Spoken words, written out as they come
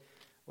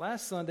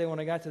last Sunday when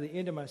I got to the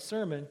end of my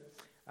sermon,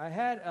 I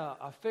had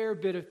a fair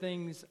bit of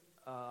things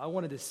I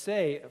wanted to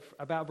say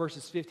about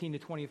verses 15 to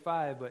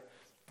 25, but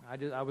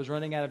I was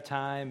running out of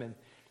time, and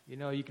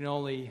you can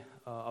only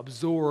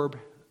absorb,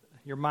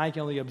 your mind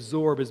can only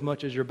absorb as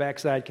much as your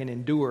backside can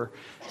endure.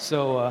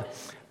 So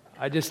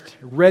I just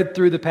read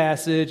through the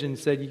passage and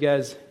said, you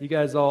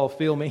guys all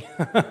feel me,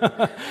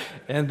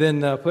 and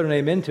then put an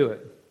amen to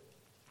it.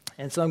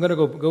 And so I'm going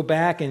to go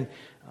back and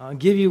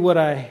give you what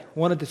I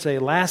wanted to say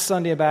last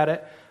Sunday about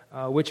it,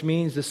 which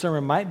means the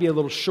sermon might be a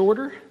little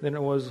shorter than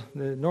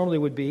it normally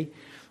would be.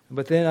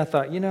 But then I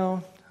thought,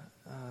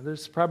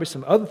 there's probably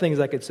some other things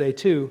I could say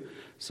too,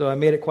 so I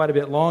made it quite a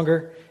bit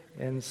longer.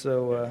 And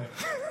so,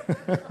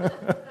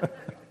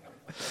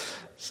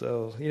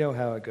 so you know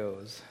how it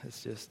goes.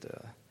 It's just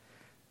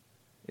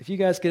if you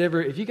guys could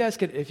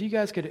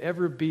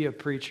ever be a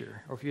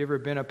preacher, or if you've ever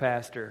been a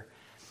pastor,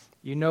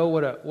 you know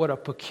what a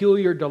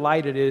peculiar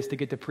delight it is to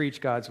get to preach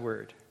God's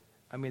word.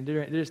 I mean,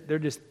 there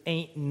just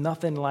ain't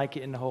nothing like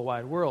it in the whole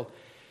wide world,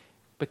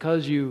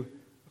 because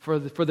for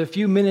the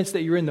few minutes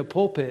that you're in the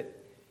pulpit,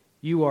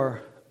 you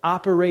are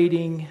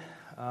operating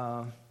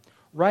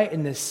right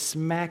in the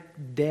smack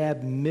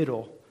dab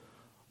middle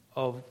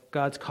of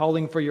God's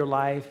calling for your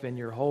life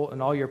and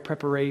all your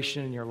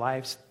preparation and your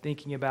life's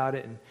thinking about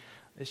it, and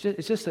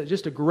it's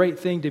just a great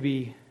thing to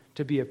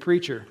be a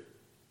preacher,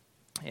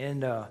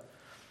 and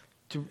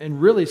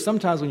really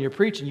sometimes when you're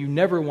preaching, you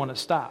never want to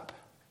stop.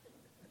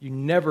 You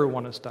never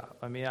want to stop.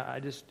 I mean,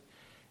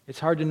 it's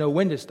hard to know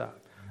when to stop.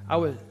 I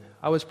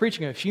was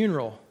preaching a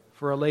funeral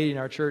for a lady in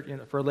our church,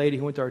 for a lady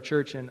who went to our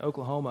church in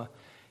Oklahoma,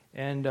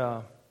 and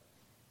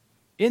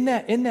in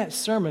that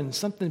sermon,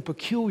 something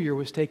peculiar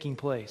was taking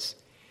place.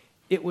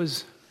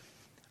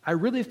 I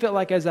really felt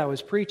like as I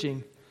was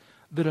preaching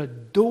that a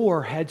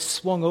door had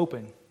swung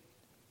open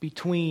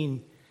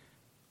between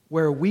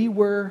where we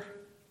were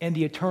and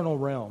the eternal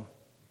realm.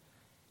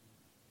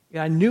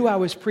 I knew I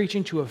was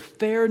preaching to a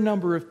fair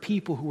number of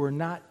people who were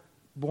not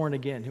born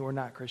again, who were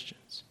not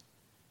Christians.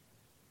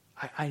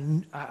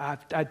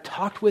 I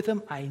talked with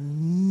them. I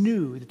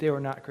knew that they were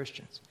not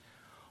Christians.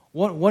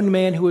 One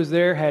man who was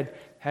there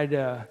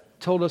had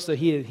told us that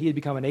he had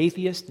become an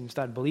atheist and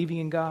started believing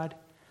in God,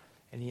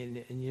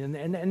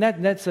 and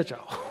that's such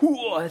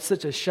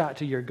a shot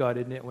to your gut,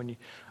 isn't it? When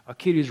a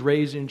kid who's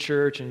raised in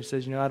church and he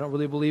says, I don't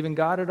really believe in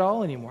God at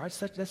all anymore.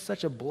 That's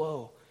such a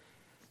blow.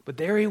 But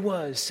there he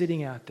was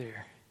sitting out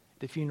there,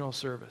 the funeral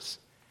service,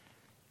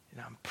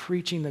 and I'm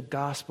preaching the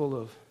gospel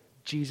of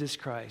Jesus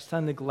Christ,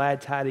 telling the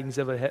glad tidings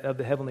of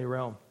the heavenly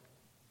realm.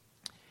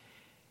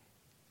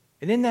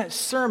 And in that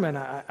sermon,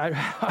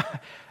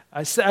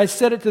 I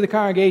said it to the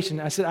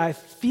congregation. I said, I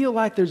feel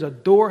like there's a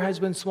door has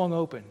been swung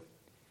open,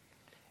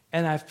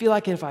 and I feel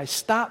like if I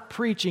stop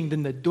preaching,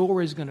 then the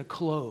door is going to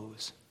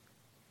close,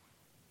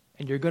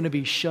 and you're going to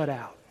be shut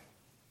out.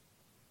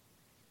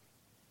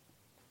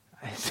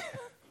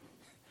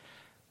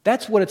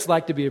 That's what it's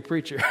like to be a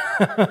preacher.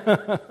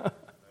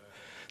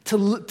 to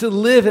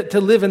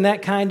live in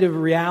that kind of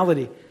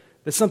reality,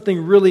 that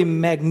something really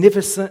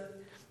magnificent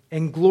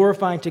and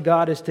glorifying to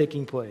God is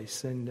taking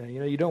place, and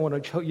you don't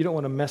want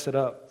to mess it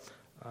up.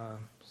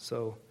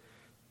 So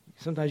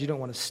sometimes you don't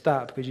want to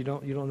stop because you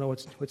don't know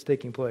what's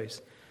taking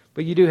place,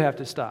 but you do have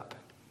to stop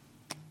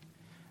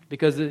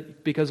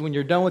because when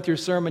you're done with your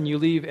sermon, you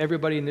leave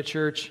everybody in the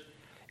church,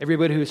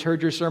 everybody who's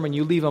heard your sermon,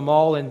 you leave them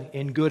all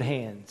in good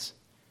hands.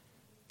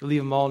 You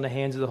leave them all in the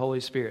hands of the Holy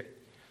Spirit.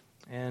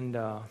 And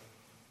a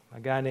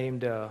guy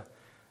named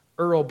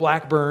Earl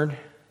Blackburn,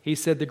 he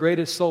said the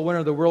greatest soul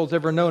winner the world's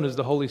ever known is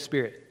the Holy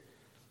Spirit.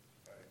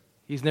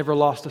 He's never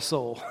lost a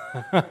soul.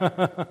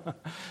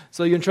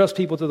 So you entrust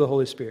people to the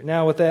Holy Spirit.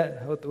 Now with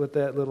that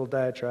little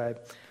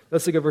diatribe,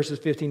 let's look at verses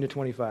 15 to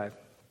 25.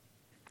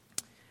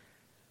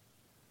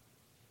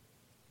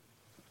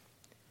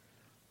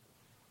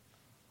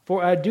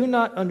 For I do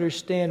not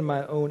understand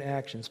my own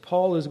actions.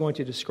 Paul is going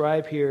to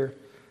describe here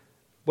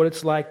what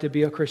it's like to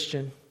be a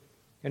Christian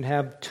and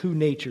have two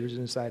natures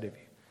inside of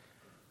you.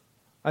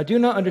 I do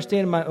not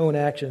understand my own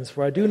actions,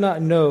 for I do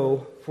not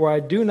know, for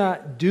I do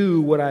not do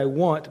what I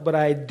want, but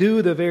I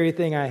do the very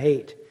thing I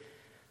hate.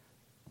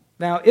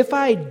 Now, if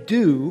I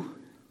do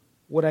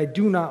what I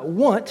do not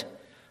want,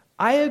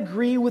 I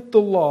agree with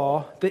the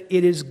law that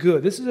it is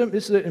good. This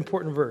is an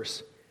important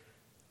verse.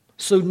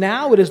 So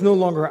now it is no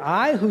longer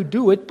I who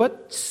do it,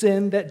 but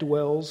sin that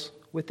dwells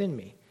within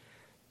me.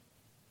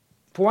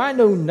 For I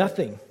know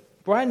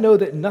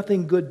that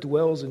nothing good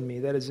dwells in me,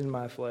 that is in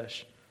my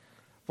flesh.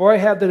 For I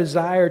have the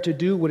desire to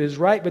do what is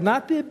right, but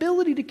not the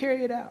ability to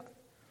carry it out.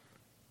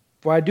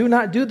 For I do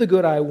not do the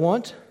good I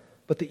want,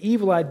 but the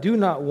evil I do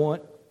not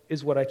want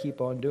is what I keep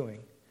on doing.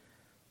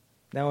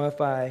 Now if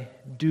I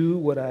do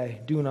what I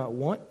do not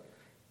want,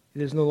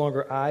 it is no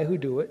longer I who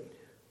do it,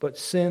 but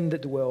sin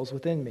that dwells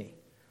within me.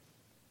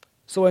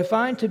 So I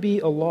find to be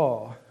a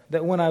law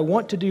that when I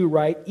want to do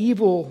right,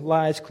 evil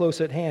lies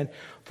close at hand.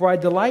 For I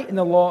delight in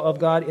the law of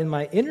God in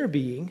my inner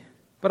being,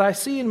 but I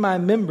see in my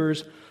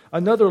members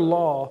another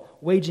law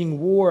waging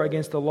war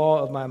against the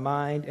law of my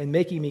mind and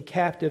making me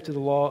captive to the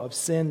law of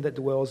sin that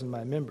dwells in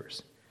my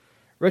members.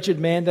 Wretched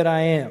man that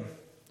I am,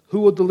 who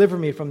will deliver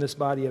me from this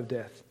body of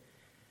death?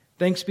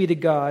 Thanks be to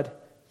God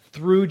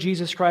through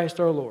Jesus Christ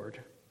our Lord.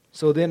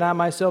 So then I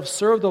myself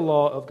serve the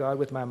law of God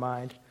with my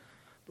mind,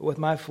 but with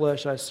my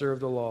flesh I serve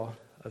the law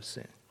of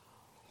sin.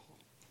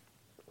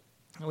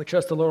 And we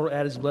trust the Lord will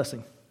add His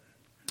blessing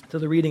to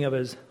the reading of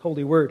His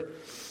holy word.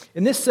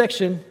 In this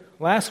section,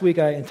 last week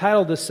I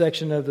entitled this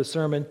section of the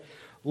sermon,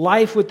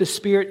 Life with the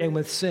Spirit and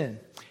with Sin.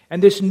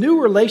 And this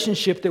new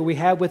relationship that we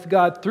have with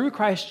God through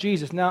Christ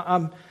Jesus.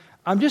 Now,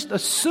 I'm just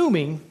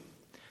assuming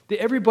that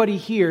everybody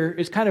here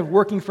is kind of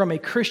working from a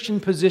Christian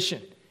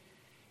position.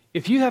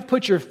 If you have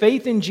put your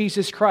faith in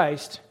Jesus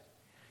Christ,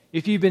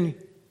 if you've been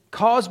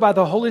caused by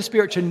the Holy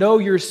Spirit to know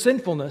your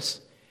sinfulness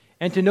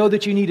and to know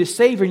that you need a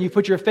Savior and you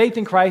put your faith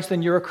in Christ,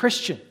 then you're a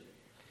Christian.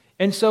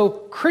 And so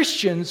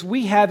Christians,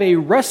 we have a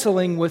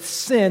wrestling with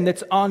sin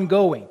that's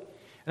ongoing.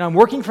 And I'm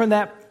working from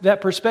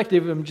that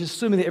perspective. I'm just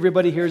assuming that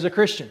everybody here is a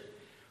Christian.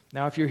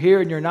 Now, if you're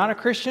here and you're not a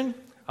Christian,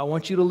 I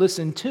want you to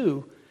listen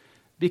too,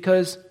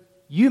 because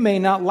you may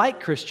not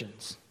like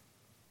Christians.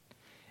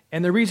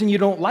 And the reason you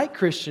don't like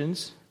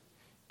Christians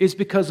is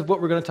because of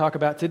what we're going to talk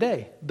about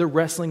today, the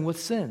wrestling with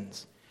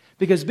sins.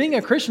 Because being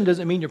a Christian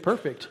doesn't mean you're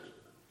perfect.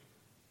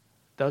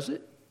 Does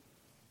it?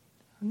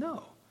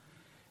 No.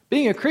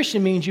 Being a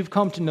Christian means you've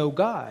come to know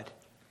God.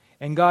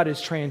 And God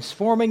is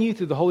transforming you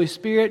through the Holy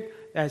Spirit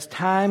as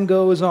time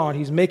goes on.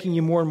 He's making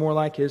you more and more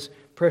like His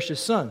precious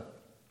Son.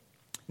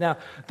 Now,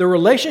 the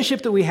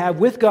relationship that we have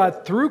with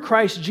God through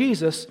Christ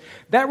Jesus,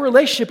 that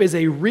relationship is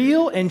a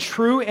real and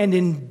true and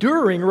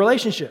enduring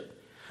relationship.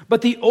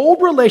 But the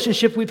old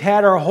relationship we've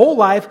had our whole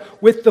life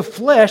with the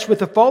flesh, with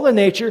the fallen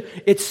nature,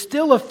 it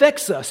still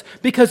affects us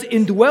because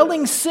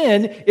indwelling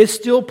sin is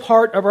still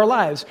part of our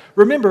lives.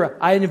 Remember,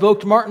 I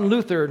invoked Martin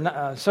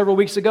Luther several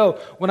weeks ago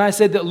when I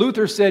said that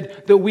Luther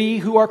said that we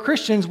who are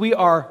Christians, we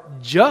are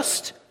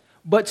just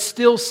but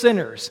still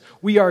sinners.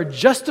 We are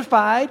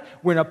justified.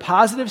 We're in a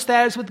positive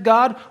status with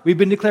God. We've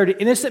been declared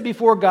innocent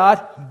before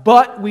God,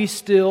 but we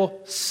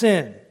still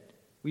sin.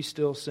 We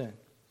still sin.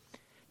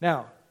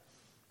 Now,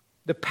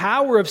 the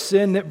power of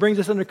sin that brings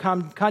us under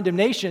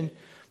condemnation,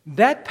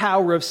 that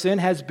power of sin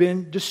has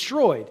been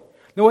destroyed.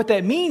 Now, what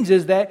that means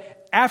is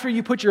that after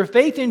you put your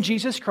faith in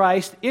Jesus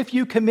Christ, if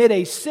you commit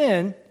a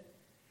sin,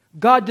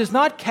 God does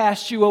not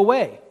cast you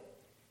away.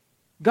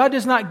 God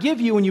does not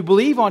give you, when you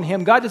believe on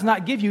Him, God does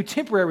not give you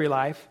temporary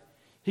life.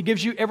 He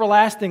gives you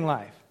everlasting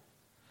life.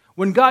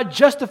 When God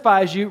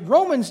justifies you,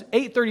 Romans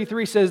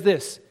 8:33 says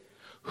this,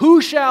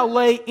 "Who shall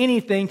lay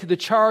anything to the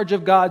charge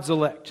of God's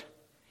elect?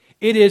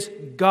 It is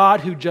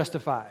God who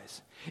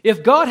justifies."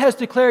 If God has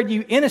declared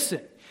you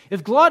innocent,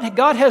 if God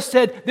has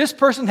said this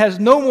person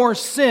has no more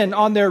sin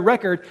on their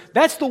record,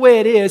 that's the way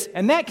it is,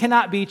 and that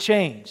cannot be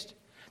changed.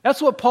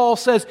 That's what Paul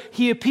says.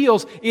 He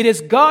appeals. It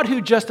is God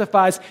who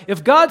justifies.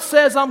 If God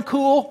says I'm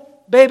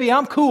cool, baby,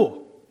 I'm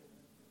cool.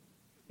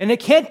 And it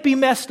can't be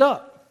messed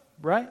up,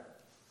 right?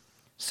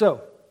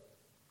 So,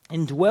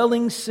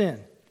 indwelling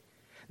sin.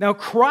 Now,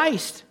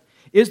 Christ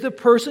is the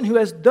person who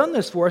has done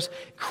this for us.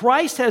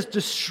 Christ has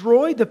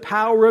destroyed the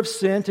power of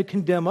sin to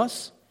condemn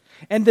us.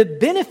 And the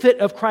benefit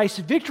of Christ's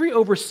victory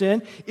over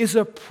sin is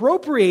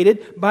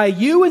appropriated by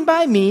you and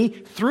by me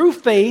through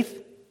faith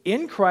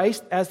in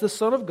Christ as the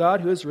Son of God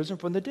who has risen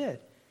from the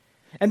dead.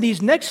 And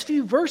these next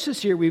few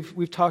verses here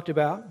we've talked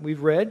about,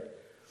 we've read,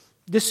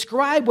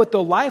 describe what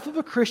the life of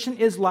a Christian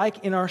is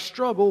like in our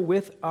struggle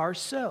with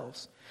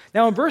ourselves.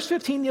 Now in verse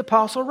 15, the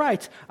apostle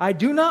writes, "I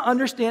do not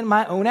understand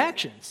my own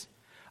actions.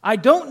 I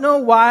don't know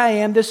why I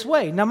am this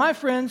way." Now, my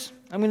friends,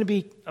 I'll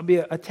be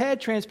a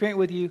tad transparent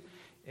with you,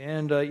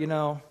 and I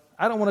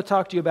don't want to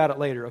talk to you about it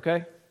later,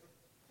 okay?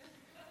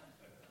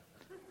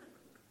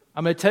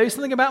 I'm going to tell you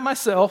something about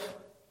myself,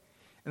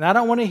 and I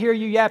don't want to hear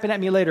you yapping at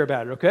me later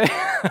about it, okay?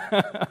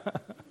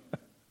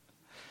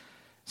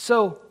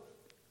 So,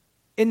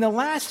 in the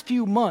last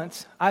few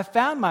months, I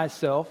found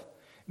myself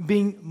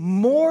being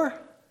more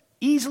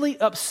easily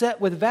upset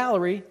with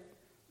Valerie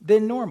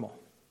than normal.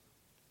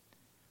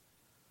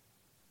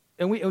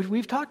 And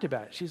we've talked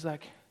about it. She's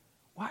like,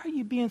 "Why are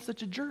you being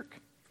such a jerk?"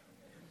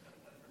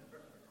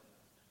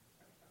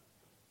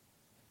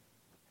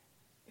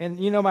 And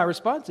my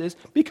response is,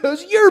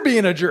 "Because you're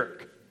being a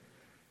jerk."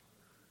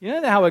 You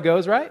know how it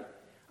goes, right?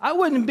 I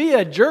wouldn't be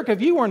a jerk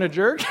if you weren't a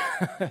jerk.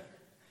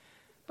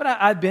 But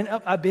I've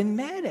been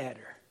mad at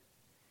her.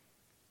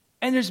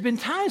 And there's been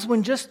times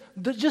when just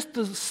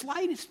the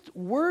slightest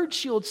word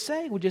she'll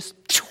say would just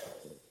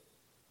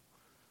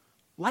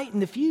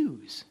lighten the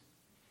fuse.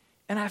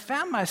 And I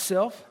found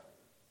myself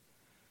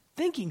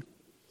thinking,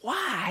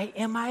 why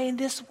am I in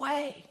this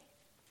way?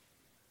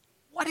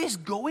 What is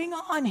going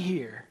on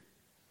here?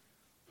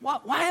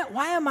 Why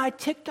am I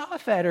ticked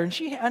off at her?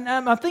 And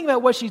I'm thinking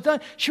about what she's done.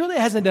 She really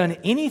hasn't done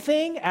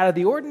anything out of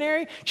the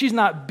ordinary. She's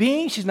not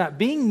being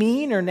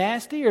mean or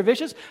nasty or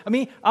vicious. I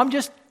mean,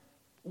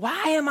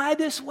 why am I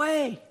this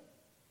way?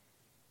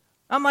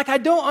 I'm like, I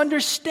don't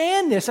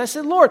understand this. I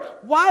said, Lord,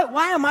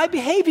 why am I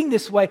behaving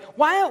this way?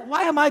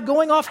 Why am I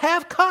going off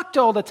half-cocked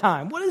all the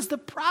time? What is the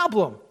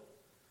problem?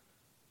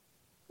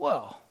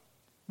 Well,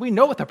 we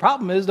know what the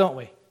problem is, don't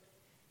we?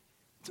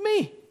 It's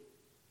me.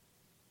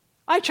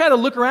 I try to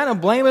look around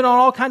and blame it on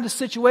all kinds of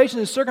situations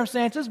and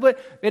circumstances, but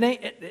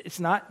it's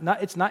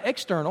not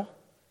external.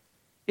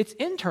 It's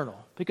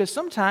internal, because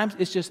sometimes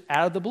it's just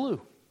out of the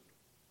blue.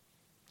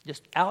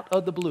 Just out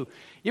of the blue.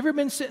 You ever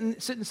been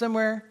sitting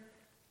somewhere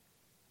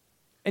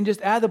and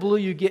just out of the blue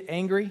you get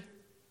angry?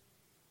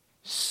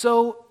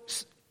 So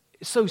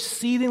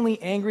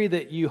seethingly angry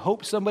that you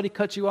hope somebody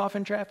cuts you off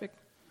in traffic?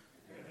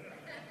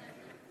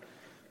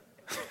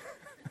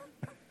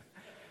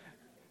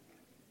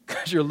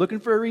 Because you're looking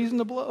for a reason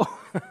to blow.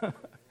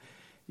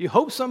 You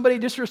hope somebody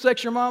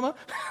disrespects your mama?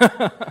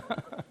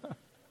 Because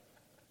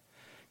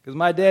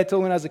my dad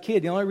told me when I was a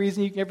kid, the only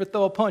reason you can ever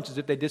throw a punch is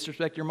if they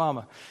disrespect your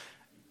mama.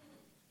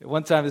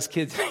 One time this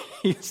kid,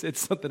 he said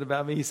something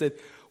about me. He said,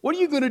 "What are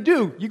you going to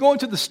do? You going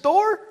to the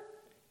store?"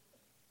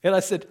 And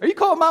I said, "Are you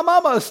calling my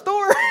mama a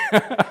store?"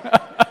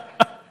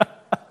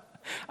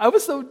 I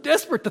was so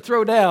desperate to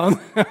throw down.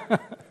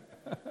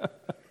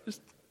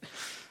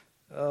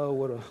 Oh,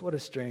 what a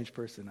strange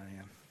person I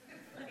am.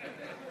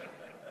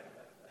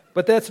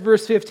 But that's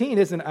verse 15,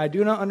 isn't it? I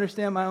do not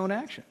understand my own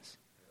actions.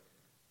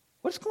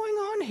 What's going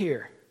on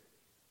here?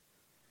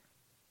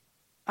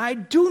 I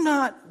do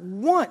not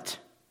want.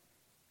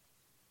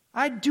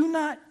 I do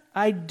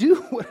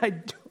what I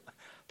do,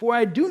 for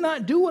I do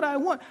not do what I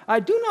want. I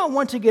do not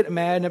want to get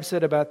mad and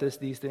upset about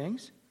these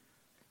things,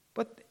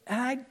 and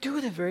I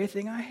do the very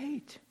thing I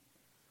hate.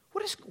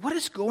 What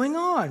is going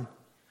on?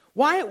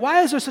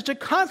 Why is there such a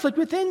conflict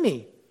within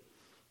me?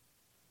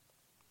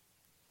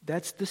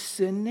 That's the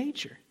sin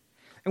nature.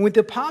 And what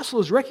the apostle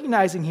is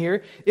recognizing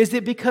here is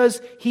that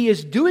because he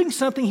is doing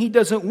something he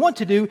doesn't want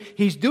to do,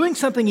 he's doing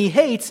something he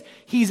hates,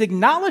 he's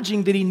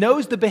acknowledging that he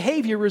knows the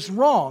behavior is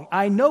wrong.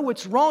 I know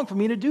it's wrong for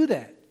me to do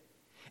that.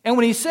 And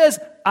when he says,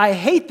 I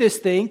hate this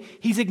thing,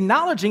 he's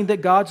acknowledging that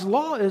God's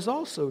law is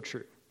also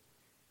true.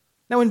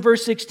 Now in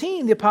verse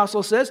 16, the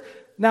apostle says,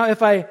 now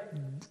if I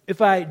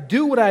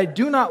do what I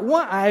do not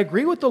want, I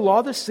agree with the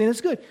law that sin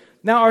is good.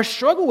 Now our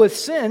struggle with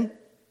sin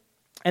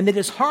and the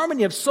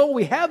disharmony of soul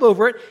we have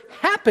over it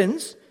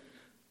happens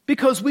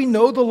because we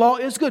know the law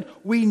is good.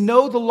 We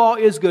know the law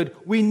is good.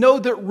 We know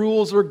that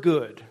rules are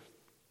good,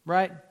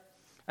 right?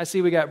 I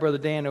see we got Brother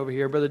Dan over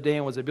here. Brother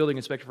Dan was a building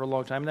inspector for a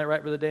long time. Isn't that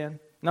right, Brother Dan?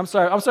 And I'm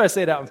sorry I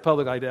say it out in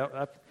public like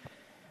that.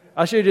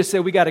 I should have just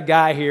said we got a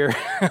guy here.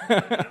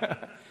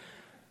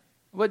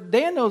 But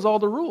Dan knows all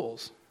the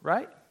rules,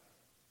 right?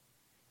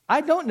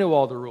 I don't know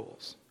all the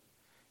rules.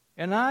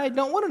 And I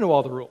don't want to know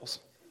all the rules.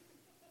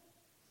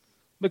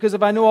 Because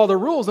if I know all the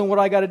rules, then what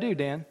do I got to do,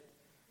 Dan?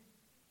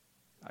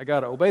 I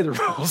got to obey the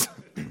rules.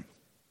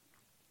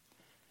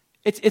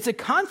 It's a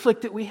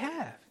conflict that we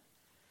have.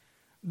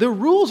 The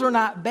rules are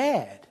not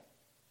bad.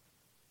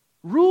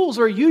 Rules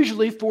are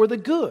usually for the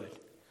good.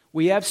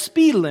 We have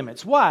speed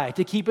limits. Why?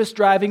 To keep us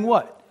driving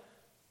what?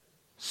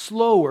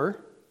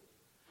 Slower.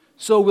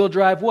 So we'll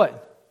drive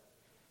what?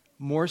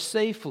 More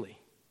safely.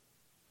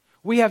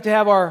 We have to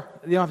have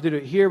you don't have to do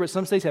it here, but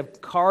some states have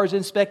cars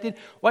inspected.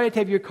 Why do you have to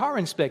have your car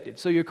inspected?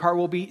 So your car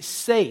will be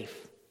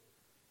safe.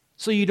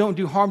 So you don't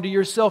do harm to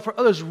yourself or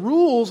others.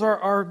 Rules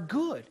are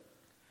good.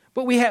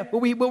 But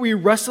we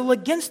wrestle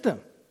against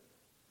them.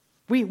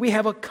 We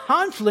have a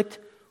conflict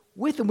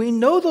with them. We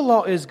know the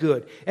law is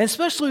good. And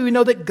especially we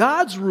know that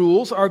God's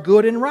rules are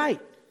good and right.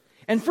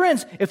 And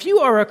friends, if you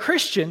are a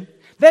Christian,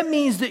 that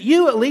means that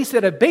you, at least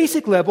at a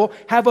basic level,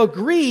 have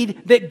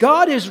agreed that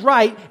God is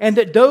right and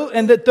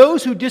that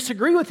those who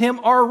disagree with him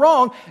are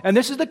wrong. And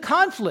this is the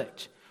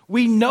conflict.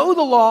 We know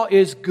the law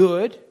is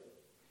good,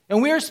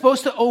 and we are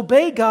supposed to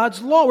obey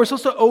God's law. We're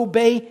supposed to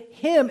obey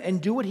him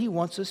and do what he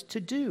wants us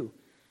to do.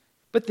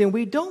 But then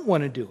we don't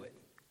want to do it.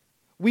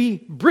 We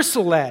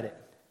bristle at it.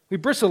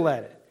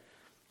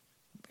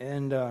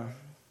 And I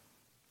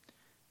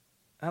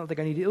don't think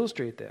I need to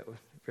illustrate that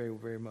very,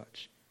 very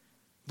much.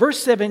 Verse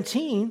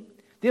 17,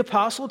 the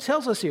apostle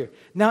tells us here,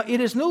 now it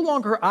is no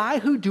longer I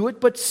who do it,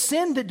 but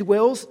sin that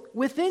dwells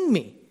within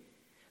me.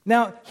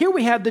 Now, here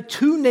we have the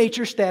two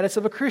nature status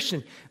of a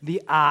Christian.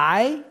 The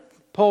I,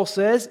 Paul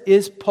says,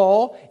 is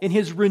Paul in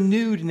his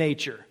renewed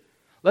nature.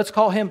 Let's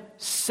call him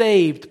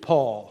saved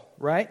Paul,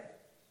 right?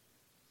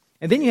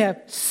 And then you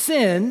have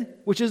sin,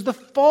 which is the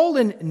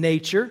fallen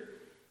nature.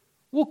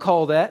 We'll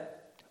call that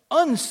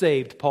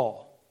unsaved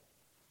Paul.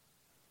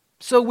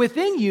 So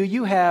within you,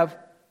 you have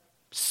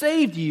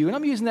saved you, and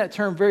I'm using that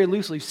term very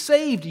loosely,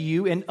 saved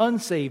you and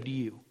unsaved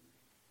you.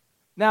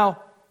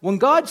 Now, when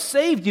God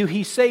saved you,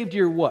 he saved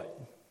your what?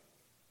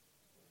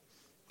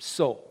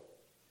 Soul.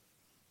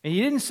 And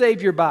he didn't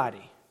save your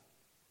body.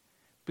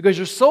 Because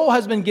your soul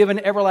has been given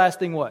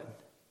everlasting what?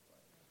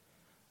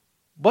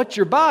 But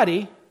your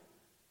body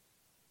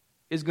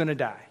is going to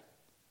die.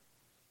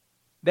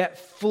 That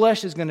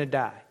flesh is going to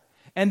die.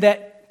 And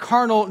that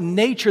carnal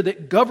nature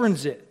that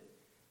governs it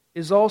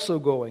is also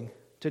going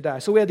to die.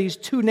 So we have these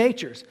two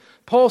natures.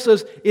 Paul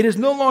says, it is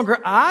no longer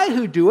I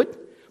who do it,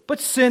 but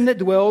sin that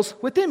dwells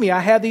within me. I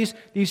have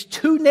these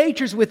two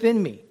natures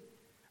within me.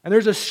 And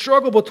there's a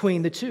struggle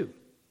between the two.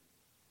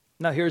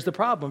 Now here's the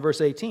problem,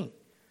 verse 18.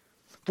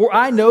 For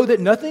I know that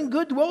nothing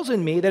good dwells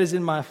in me, that is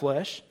in my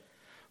flesh.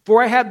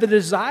 For I have the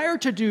desire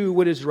to do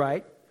what is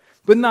right,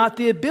 but not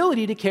the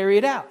ability to carry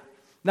it out.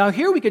 Now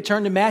here we could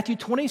turn to Matthew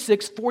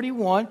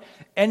 26:41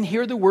 and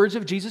hear the words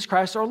of Jesus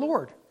Christ our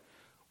Lord.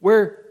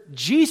 Where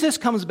Jesus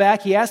comes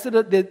back, he asks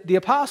the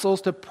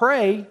apostles to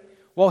pray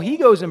while he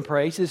goes and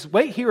prays. He says,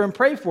 wait here and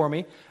pray for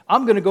me.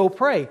 I'm going to go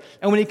pray.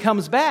 And when he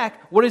comes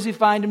back, what does he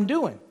find them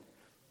doing?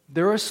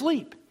 They're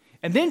asleep.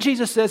 And then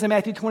Jesus says in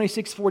Matthew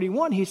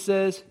 26:41, he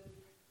says,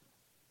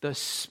 the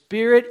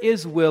spirit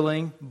is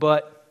willing,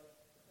 but...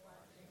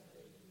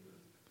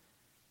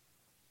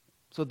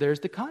 So there's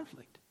the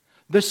conflict.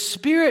 The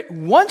spirit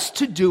wants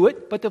to do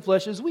it, but the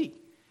flesh is weak.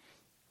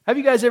 Have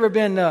you guys ever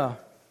been,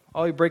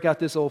 I'll break out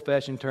this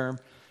old-fashioned term.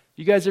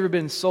 You guys ever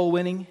been soul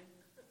winning?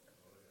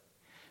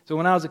 So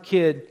when I was a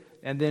kid,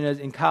 and then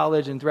in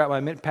college and throughout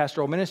my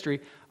pastoral ministry,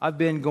 I've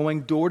been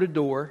going door to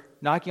door,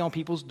 knocking on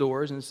people's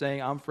doors and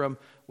saying, I'm from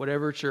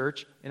whatever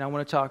church, and I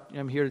want to talk,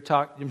 I'm here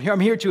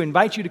to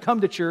invite you to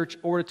come to church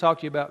or to talk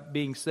to you about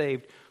being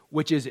saved.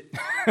 Which is it?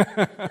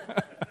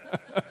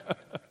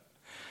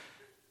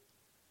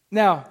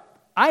 Now,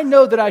 I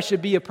know that I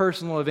should be a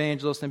personal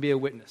evangelist and be a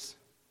witness.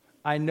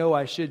 I know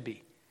I should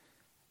be.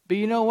 But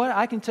you know what?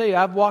 I can tell you,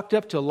 I've walked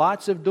up to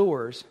lots of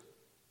doors,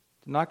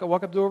 walk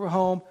up to the door of a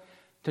home,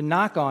 to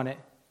knock on it,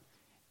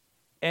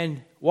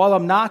 and while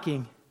I'm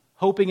knocking,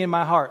 hoping in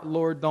my heart,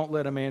 Lord, don't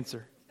let them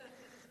answer.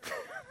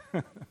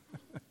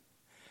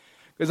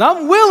 Because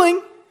I'm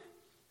willing,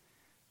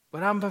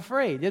 but I'm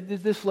afraid.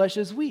 This flesh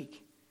is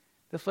weak.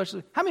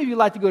 How many of you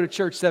like to go to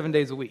church 7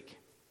 days a week?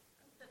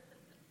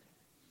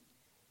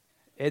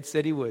 Ed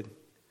said he would.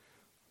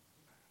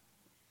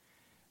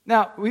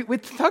 Now, we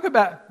talk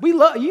about,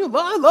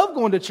 I love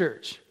going to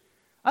church.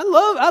 I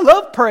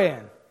love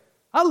praying.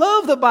 I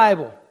love the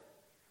Bible.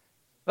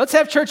 Let's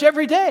have church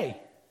every day.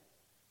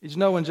 Did you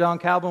know when John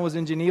Calvin was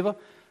in Geneva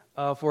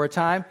for a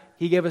time,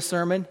 he gave a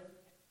sermon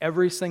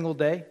every single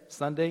day,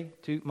 Sunday,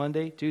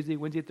 Monday, Tuesday,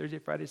 Wednesday, Thursday,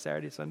 Friday,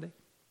 Saturday, Sunday,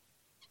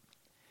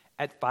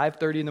 at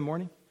 5:30 in the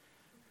morning?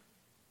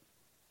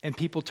 And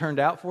people turned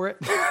out for it.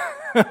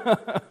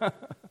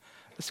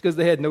 It's because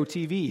they had no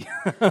TV.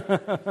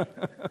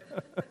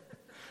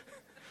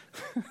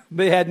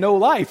 They had no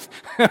life.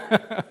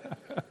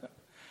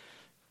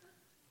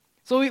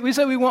 So we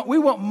said we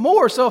want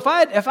more. So if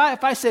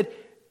I said,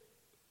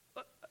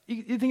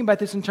 you think about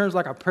this in terms of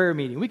like a prayer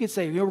meeting. We could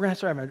say, we're going to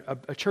start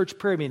a church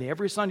prayer meeting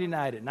every Sunday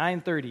night at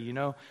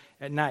 9:30,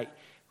 at night.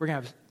 We're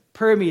going to have a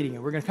prayer meeting,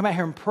 and we're going to come out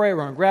here and pray.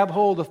 We're going to grab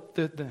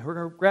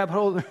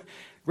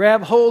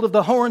hold of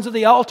the horns of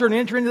the altar and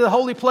enter into the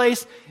holy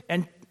place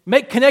and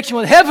make connection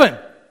with heaven.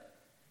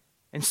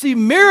 And see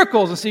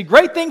miracles and see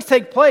great things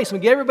take place. We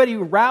get everybody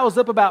roused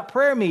up about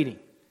prayer meeting.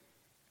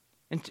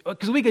 And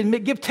because we can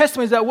give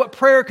testimonies about what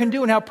prayer can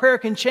do and how prayer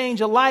can change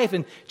a life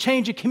and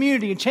change a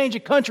community and change a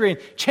country and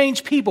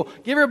change people.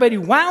 Get everybody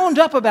wound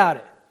up about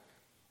it.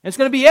 And it's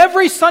going to be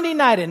every Sunday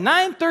night at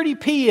 9:30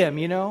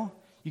 p.m.,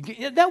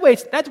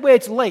 that's the way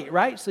it's late,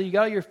 right? So you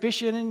got all your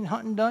fishing and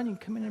hunting done. You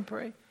can come in and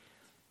pray.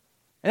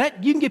 And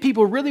you can get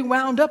people really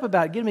wound up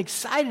about it. Get them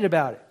excited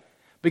about it.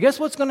 But guess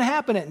what's going to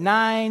happen at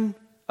 9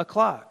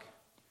 o'clock?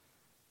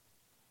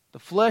 The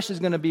flesh is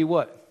going to be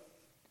what?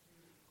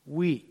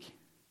 Weak.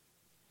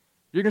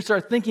 You're going to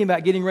start thinking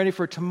about getting ready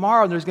for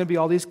tomorrow, and there's going to be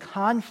all these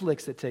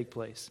conflicts that take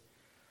place.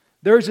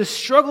 There's a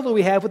struggle that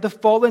we have with the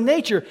fallen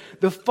nature.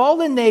 The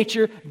fallen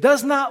nature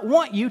does not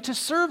want you to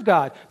serve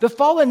God. The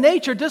fallen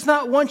nature does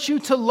not want you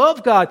to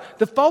love God.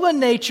 The fallen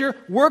nature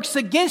works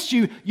against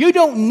you. You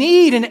don't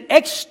need an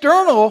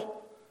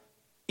external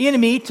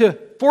enemy to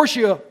force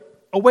you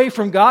away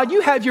from God.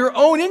 You have your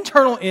own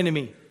internal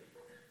enemy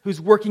who's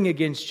working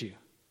against you.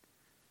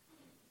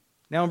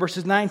 Now in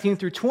verses 19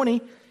 through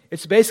 20,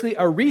 it's basically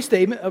a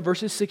restatement of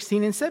verses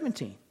 16 and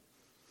 17.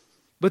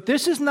 But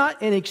this is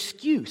not an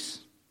excuse.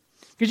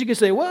 Because you can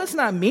say, well, it's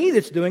not me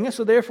that's doing it,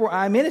 so therefore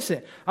I'm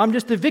innocent. I'm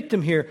just a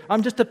victim here.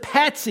 I'm just a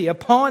patsy, a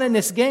pawn in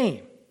this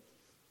game.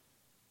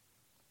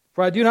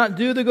 For I do not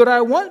do the good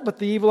I want, but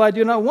the evil I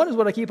do not want is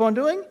what I keep on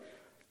doing.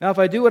 Now if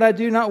I do what I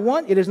do not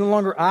want, it is no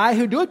longer I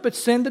who do it, but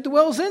sin that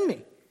dwells in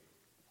me.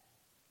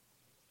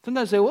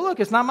 Sometimes I say, well, look,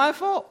 it's not my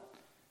fault.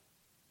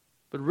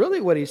 But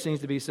really what he seems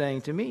to be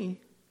saying to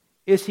me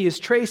is he is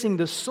tracing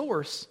the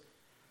source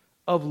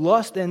of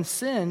lust and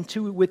sin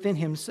to within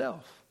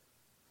himself.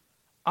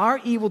 Our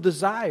evil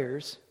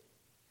desires,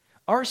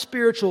 our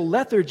spiritual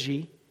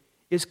lethargy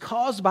is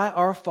caused by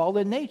our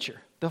fallen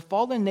nature. The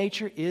fallen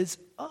nature is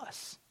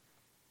us.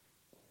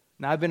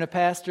 Now, I've been a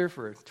pastor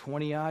for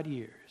 20-odd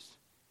years.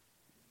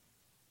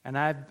 And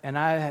I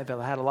have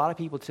had a lot of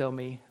people tell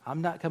me,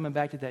 I'm not coming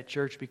back to that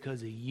church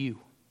because of you.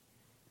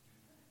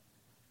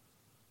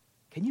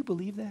 Can you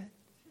believe that?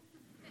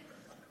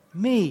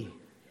 Me.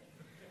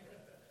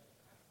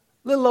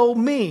 Little old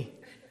me.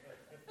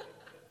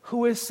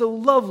 who is so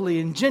lovely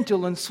and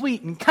gentle and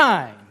sweet and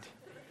kind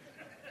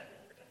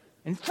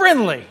and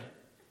friendly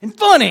and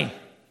funny.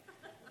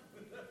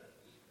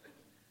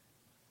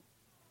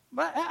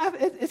 But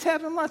it's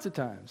happened lots of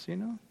times, you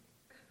know.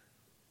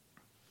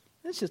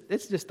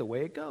 It's just the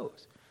way it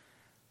goes.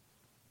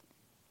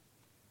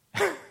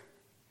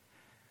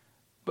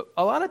 But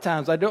a lot of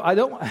times I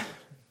don't.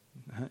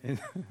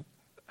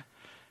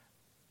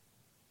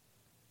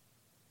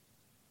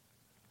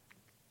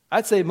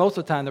 I'd say most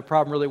of the time the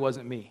problem really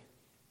wasn't me.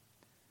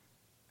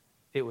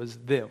 It was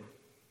them.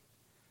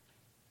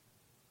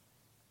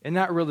 And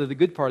not really the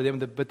good part of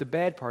them, but the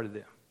bad part of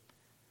them.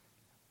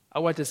 I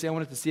wanted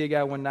to see a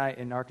guy one night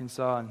in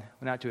Arkansas and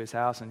went out to his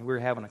house, and we were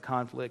having a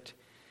conflict.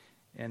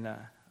 And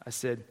I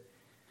said,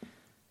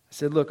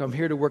 look, I'm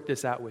here to work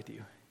this out with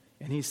you.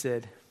 And he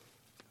said,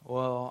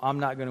 well, I'm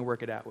not going to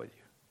work it out with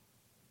you.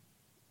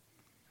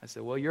 I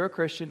said, well, you're a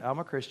Christian. I'm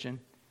a Christian.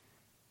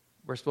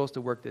 We're supposed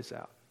to work this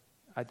out.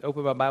 I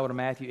opened my Bible to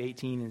Matthew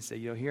 18 and said,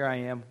 here I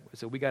am.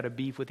 So we got a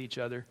beef with each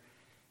other.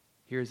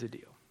 Here's the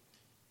deal.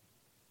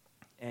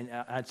 And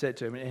I said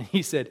to him, and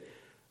he said,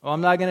 well,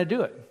 I'm not going to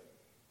do it.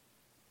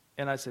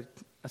 And I said,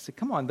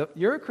 come on,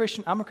 you're a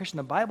Christian, I'm a Christian.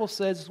 The Bible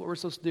says this is what we're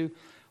supposed to do.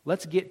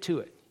 Let's get to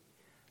it.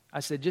 I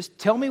said, just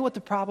tell me what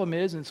the problem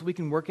is and so we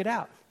can work it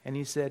out. And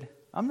he said,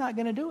 I'm not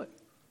going to do it.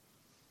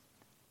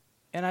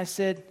 And I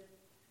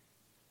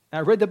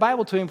read the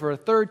Bible to him for a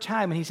third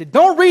time, and he said,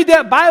 don't read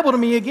that Bible to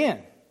me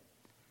again.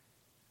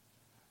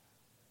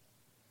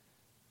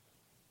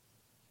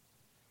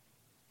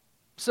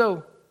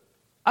 So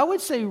I would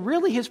say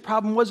really his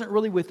problem wasn't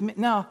really with me.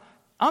 Now,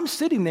 I'm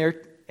sitting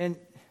there and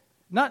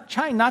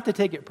trying not to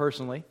take it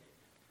personally,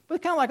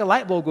 but kind of like a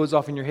light bulb goes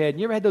off in your head.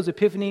 You ever had those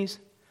epiphanies,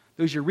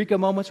 those eureka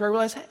moments where I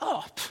realize, hey,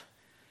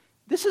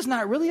 this is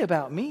not really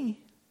about me.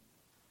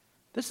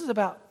 This is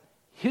about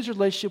his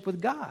relationship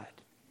with God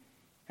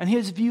and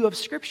his view of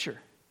Scripture.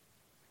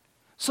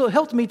 So it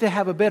helped me to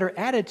have a better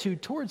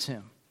attitude towards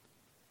him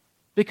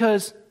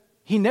because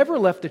he never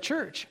left the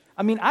church.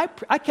 I mean, I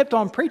kept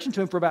on preaching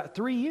to him for about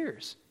 3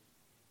 years.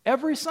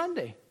 Every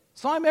Sunday.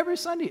 Saw him every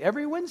Sunday,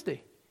 every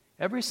Wednesday,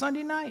 every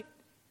Sunday night.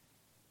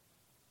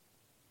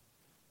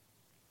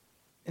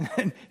 And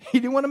then he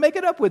didn't want to make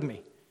it up with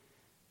me.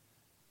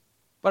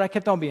 But I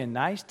kept on being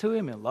nice to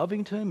him and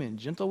loving to him and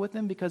gentle with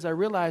him because I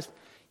realized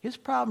his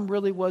problem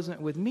really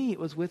wasn't with me. It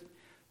was with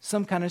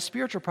some kind of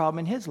spiritual problem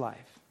in his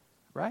life,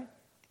 right?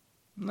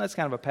 And that's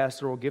kind of a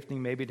pastoral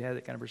gifting maybe to have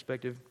that kind of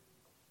perspective.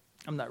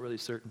 I'm not really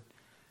certain.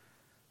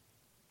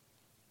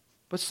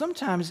 But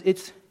sometimes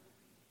it's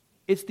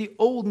the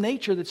old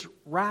nature that's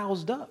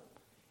roused up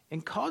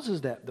and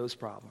causes those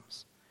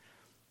problems.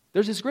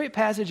 There's this great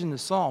passage in the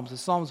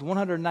Psalms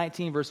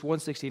 119, verse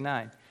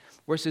 169,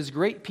 where it says,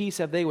 great peace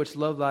have they which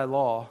love thy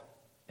law,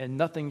 and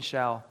nothing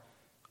shall,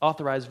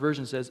 Authorized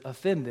Version says,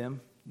 offend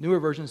them. Newer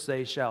versions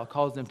say, shall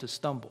cause them to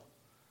stumble.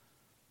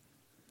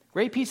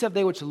 Great peace have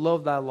they which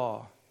love thy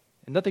law,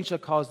 and nothing shall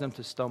cause them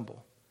to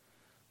stumble.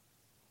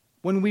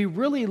 When we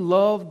really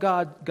love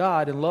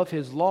God and love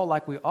his law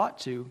like we ought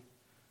to,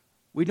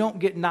 we don't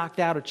get knocked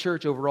out of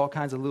church over all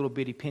kinds of little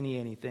bitty penny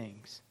ante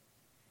things.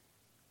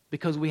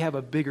 Because we have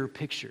a bigger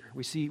picture.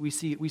 We see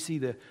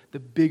the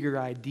bigger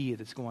idea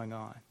that's going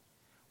on.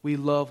 We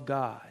love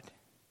God.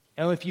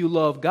 And if you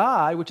love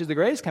God, which is the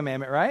greatest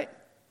commandment, right?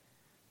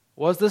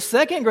 What's the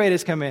second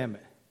greatest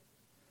commandment?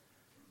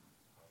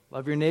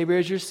 Love your neighbor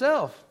as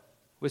yourself,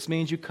 which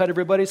means you cut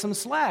everybody some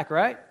slack,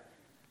 right?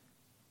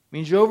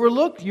 Means you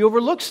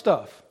overlook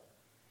stuff.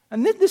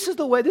 And this is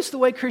the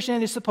way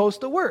Christianity is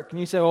supposed to work. And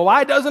you say, well,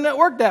 why doesn't it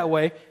work that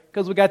way?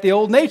 Because we got the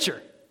old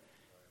nature.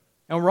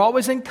 And we're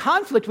always in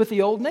conflict with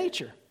the old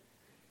nature.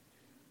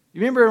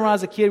 You remember when I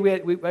was a kid,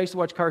 I used to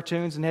watch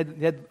cartoons and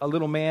had a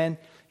little man,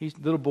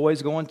 little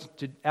boy's going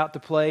out to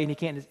play,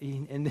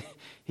 and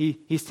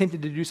he's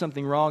tempted to do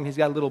something wrong. He's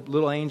got a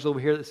little angel over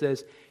here that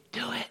says,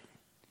 do it.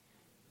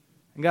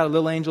 And got a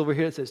little angel over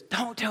here that says,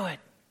 don't do it.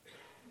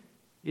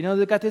 You know,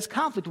 they've got this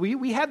conflict.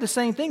 We have the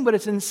same thing, but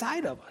it's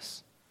inside of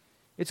us.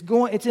 It's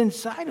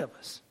inside of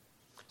us.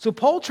 So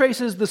Paul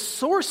traces the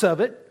source of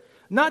it,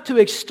 not to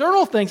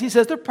external things. He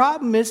says the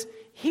problem is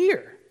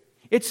here.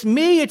 It's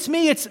me,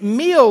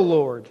 O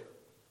Lord,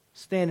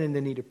 standing in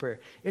the need of prayer.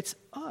 It's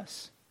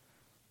us,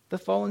 the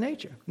fallen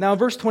nature. Now, in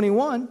verse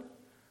 21,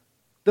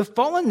 the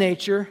fallen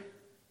nature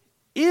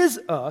is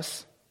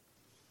us,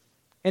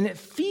 and it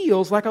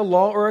feels like a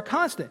law or a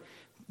constant.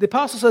 The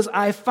apostle says,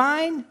 I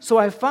find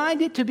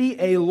it to be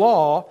a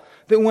law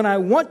that when I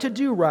want to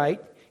do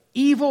right,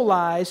 evil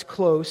lies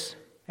close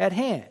at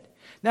hand.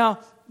 Now,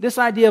 this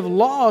idea of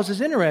laws is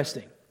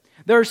interesting.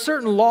 There are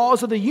certain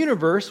laws of the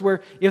universe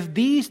where if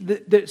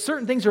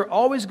certain things are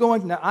always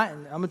going... Now,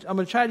 I'm going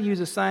to try to use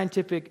a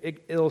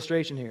scientific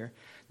illustration here.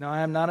 Now, I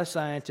am not a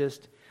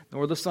scientist,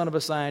 nor the son of a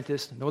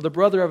scientist, nor the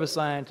brother of a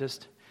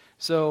scientist.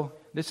 So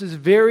this is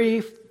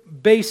very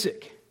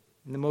basic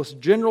in the most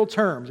general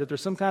terms. If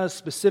there's some kind of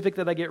specific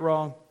that I get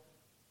wrong,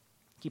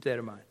 keep that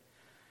in mind.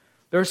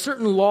 There are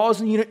certain laws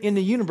in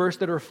the universe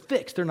that are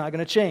fixed. They're not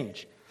going to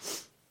change.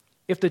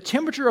 if the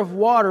temperature of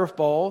water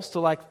falls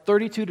to like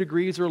 32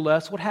 degrees or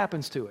less, what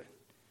happens to it?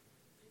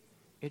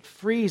 It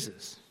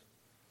freezes.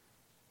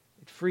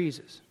 It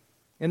freezes.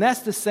 And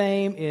that's the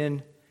same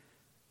in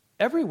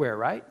everywhere,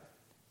 right?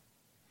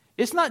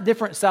 It's not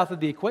different south of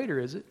the equator,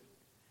 is it?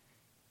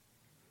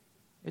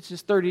 It's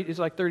just it's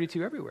like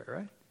 32 everywhere,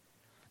 right?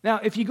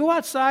 Now, if you go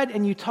outside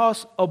and you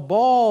toss a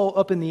ball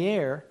up in the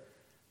air,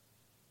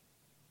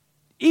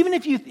 even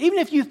if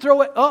you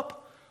throw it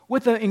up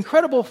with an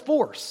incredible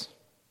force,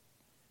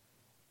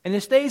 and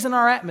it stays in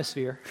our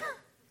atmosphere,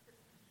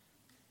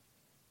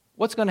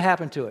 what's going to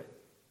happen to it?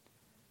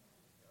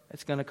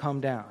 It's going to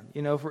come down.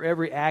 You know, for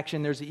every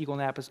action, there's an equal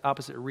and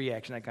opposite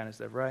reaction, that kind of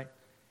stuff, right?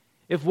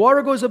 If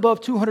water goes above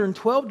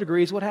 212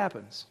 degrees, what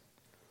happens?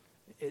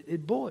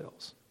 It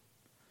boils.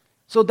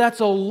 So that's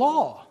a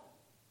law.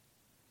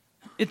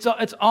 It's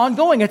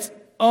ongoing. It's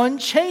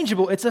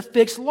unchangeable. It's a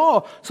fixed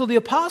law. So the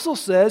apostle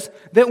says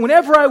that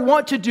whenever I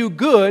want to do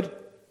good,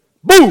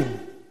 boom!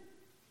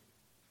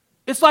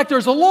 It's like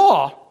there's a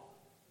law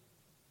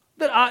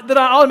that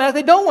I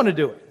automatically don't want to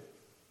do it.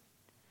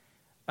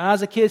 When I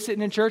was a kid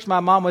sitting in church, my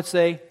mom would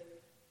say,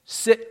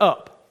 sit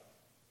up.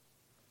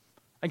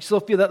 I can still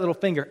feel that little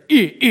finger.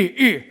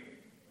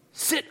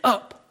 Sit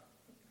up.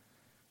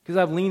 Because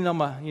I've leaned on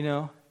my, you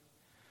know.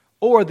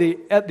 Or the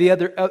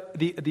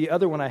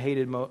other one I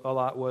hated a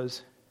lot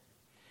was,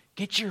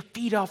 get your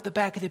feet off the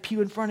back of the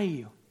pew in front of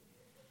you.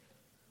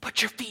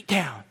 Put your feet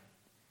down.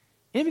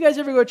 Any of you guys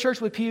ever go to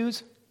church with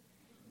pews?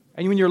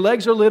 And when your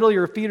legs are little,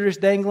 your feet are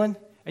just dangling,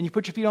 and you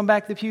put your feet on the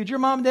back of the pew. Did your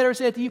mom and dad ever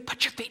say that to you?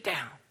 Put your feet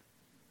down.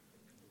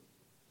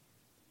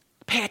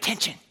 Pay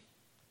attention.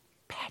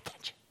 Pay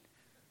attention.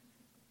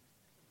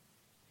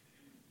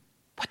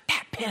 Put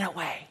that pen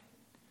away.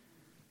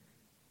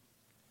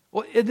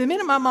 Well, the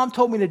minute my mom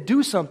told me to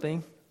do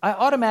something, I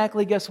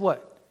automatically, guess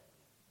what?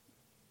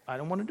 I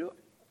don't want to do it.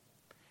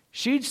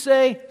 She'd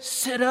say,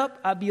 sit up.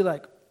 I'd be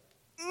like,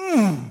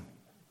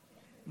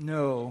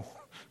 no.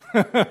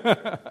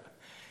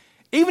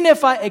 Even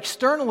if I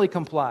externally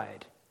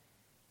complied,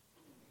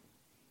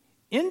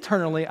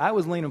 internally, I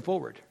was leaning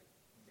forward.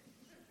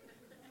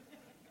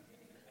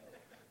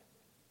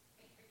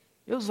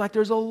 It was like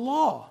there's a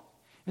law.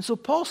 And so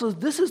Paul says,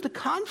 this is the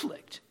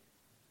conflict.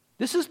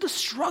 This is the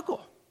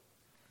struggle.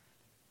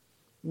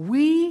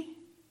 We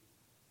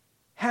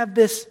have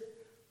this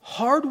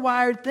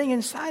hardwired thing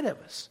inside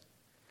of us.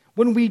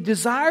 When we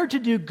desire to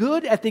do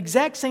good at the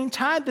exact same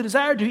time, the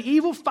desire to do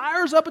evil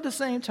fires up at the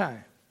same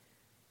time.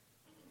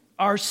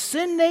 Our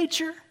sin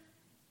nature,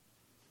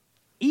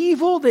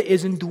 evil that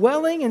is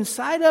indwelling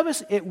inside of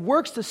us, it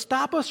works to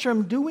stop us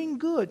from doing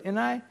good. And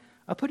I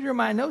put it in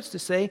my notes to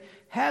say,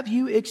 have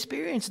you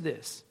experienced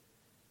this?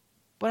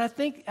 But I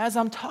think as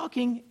I'm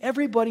talking,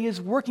 everybody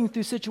is working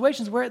through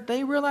situations where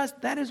they realize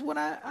that is what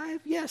I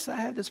have. Yes, I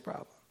have this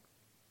problem.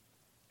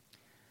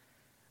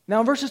 Now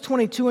in verses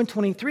 22 and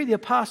 23, the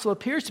apostle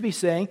appears to be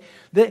saying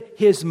that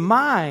his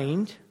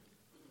mind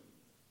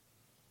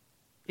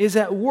is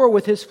at war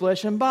with his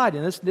flesh and body.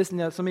 And this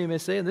now some of you may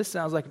say, this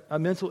sounds like a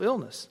mental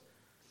illness.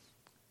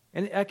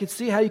 And I could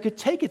see how you could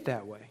take it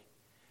that way.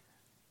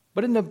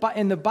 But in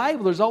the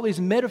Bible, there's all these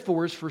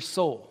metaphors for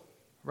soul,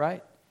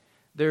 right?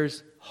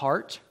 There's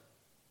heart,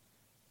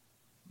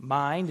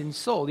 mind, and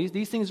soul.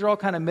 These things are all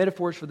kind of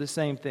metaphors for the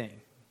same thing.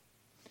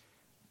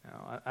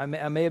 Now, I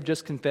may have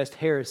just confessed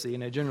heresy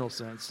in a general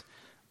sense,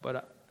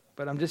 but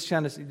I'm just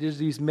trying to see, there's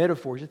these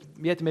metaphors.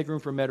 You have to make room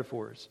for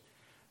metaphors.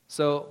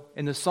 So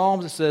in the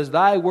Psalms it says,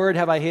 thy word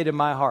have I hid in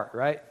my heart,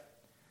 right?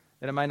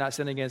 That I might not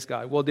sin against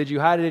God. Well, did you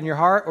hide it in your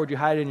heart or did you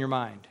hide it in your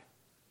mind?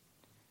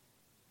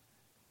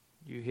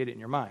 You hid it in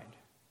your mind.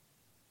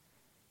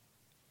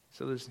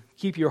 So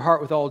keep your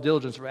heart with all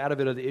diligence, for out of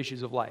it are the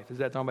issues of life. Is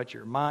that talking about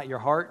your mind, your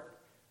heart,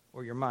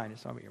 or your mind?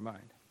 It's talking about your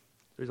mind.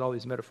 There's all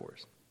these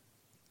metaphors.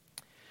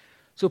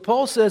 So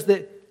Paul says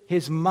that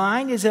his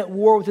mind is at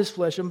war with his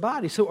flesh and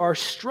body. So our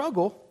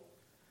struggle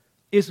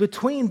is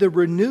between the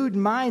renewed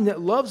mind that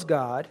loves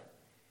God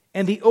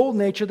and the old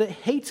nature that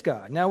hates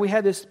God. Now we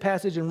have this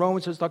passage in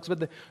Romans that talks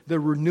about the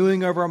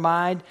renewing of our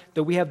mind,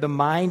 that we have the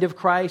mind of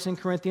Christ in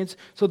Corinthians.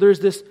 So there's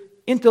this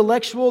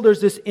intellectual,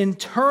 there's this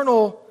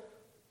internal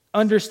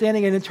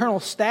understanding and internal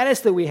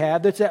status that we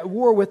have that's at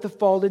war with the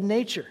fallen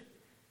nature.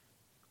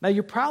 Now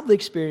you probably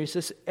experience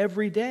this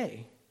every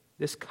day,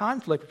 this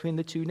conflict between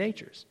the two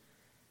natures.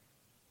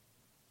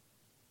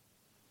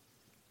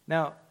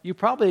 Now, you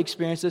probably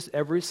experience this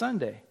every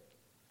Sunday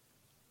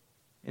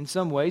in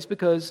some ways,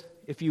 because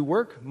if you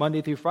work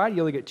Monday through Friday,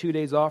 you only get 2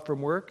 days off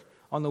from work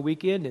on the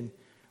weekend, and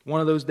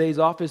one of those days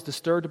off is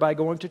disturbed by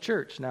going to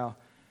church. Now,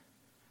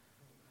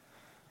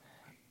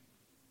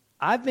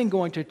 I've been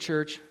going to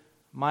church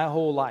my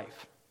whole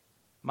life.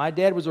 My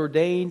dad was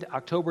ordained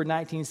October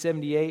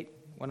 1978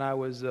 when I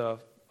was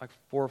like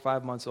 4 or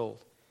 5 months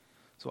old.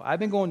 So I've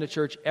been going to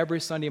church every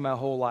Sunday my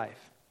whole life.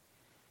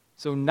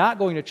 So not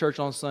going to church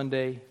on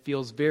Sunday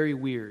feels very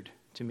weird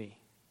to me.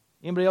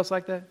 Anybody else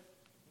like that?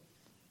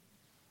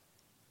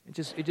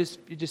 It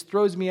just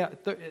throws me out.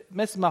 It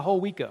messes my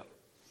whole week up.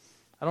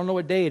 I don't know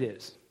what day it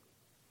is.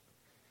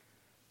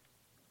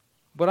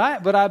 But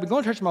I've been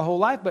going to church my whole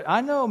life, but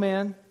I know,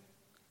 man,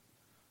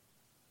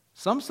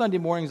 some Sunday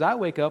mornings I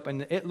wake up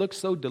and it looks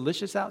so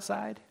delicious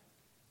outside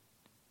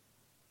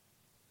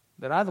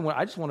that I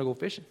just want to go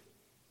fishing.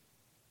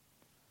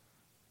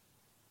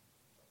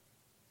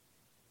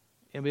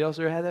 Anybody else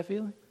ever had that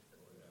feeling?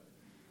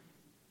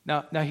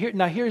 Now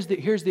here's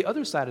the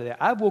other side of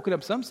that. I've woken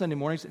up some Sunday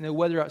mornings and the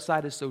weather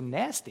outside is so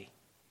nasty.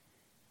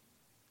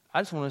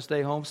 I just want to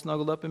stay home,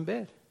 snuggled up in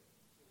bed,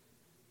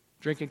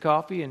 drinking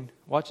coffee and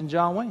watching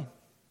John Wayne.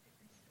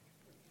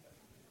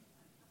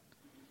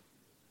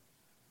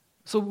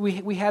 So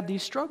we have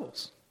these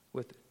struggles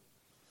with it.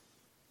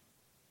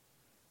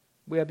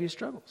 We have these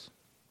struggles,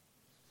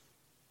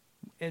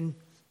 and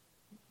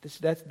that's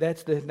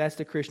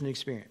the Christian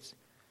experience.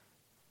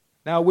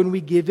 Now, when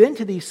we give in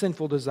to these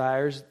sinful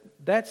desires,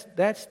 that's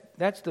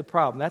the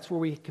problem. That's where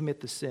we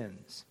commit the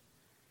sins.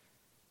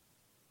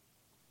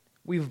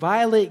 We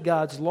violate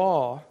God's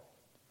law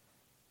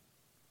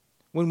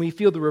when we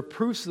feel the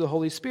reproofs of the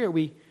Holy Spirit.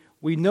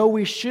 We know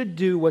we should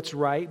do what's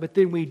right, but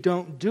then we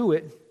don't do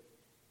it,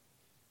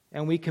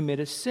 and we commit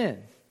a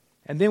sin.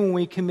 And then when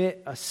we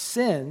commit a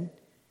sin,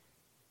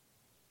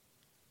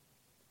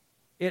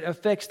 it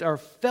affects our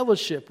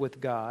fellowship with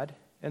God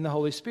and the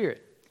Holy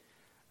Spirit.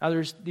 Now,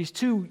 there's these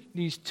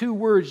two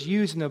words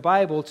used in the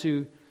Bible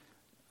to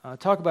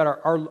talk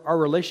about our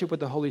relationship with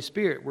the Holy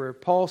Spirit, where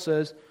Paul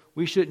says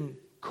we shouldn't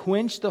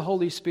quench the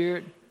Holy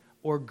Spirit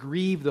or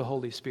grieve the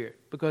Holy Spirit,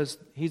 because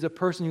He's a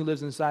person who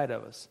lives inside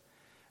of us.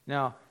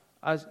 Now,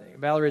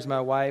 Valerie is my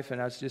wife,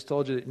 and I just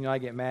told you that I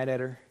get mad at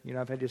her.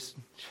 I've had just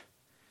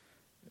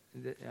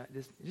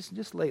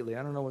lately.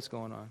 I don't know what's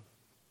going on,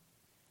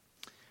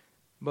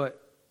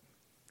 but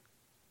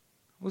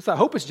I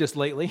hope it's just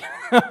lately.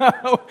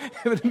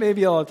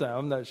 Maybe all the time.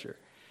 I'm not sure.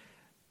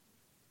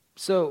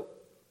 So,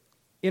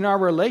 in our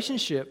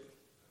relationship,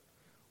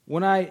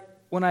 when I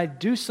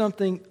do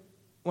something,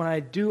 when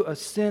I do a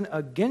sin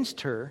against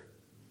her,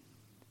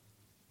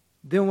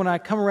 then when I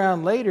come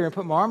around later and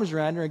put my arms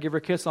around her and give her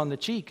a kiss on the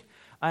cheek,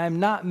 I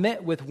am not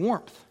met with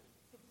warmth.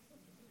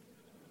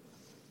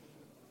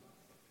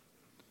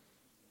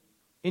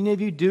 Any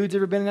of you dudes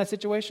ever been in that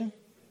situation?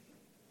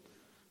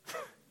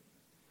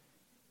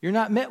 You're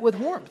not met with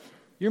warmth.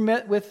 You're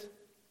met with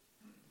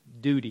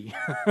duty.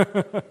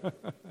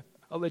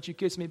 I'll let you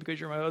kiss me because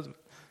you're my husband.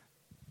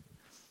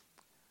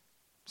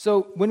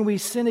 So when we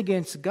sin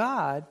against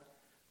God,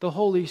 the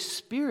Holy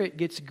Spirit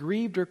gets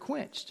grieved or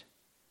quenched.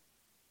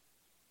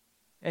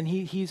 And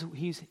he's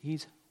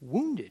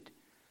wounded.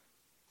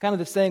 Kind of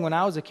the saying when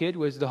I was a kid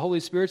was the Holy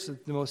Spirit's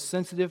the most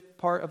sensitive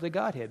part of the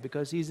Godhead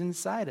because He's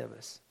inside of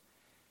us.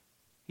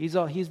 He's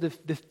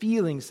the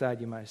feeling side,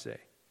 you might say.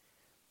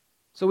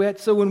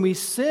 So when we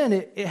sin,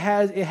 it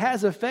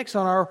has effects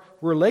on our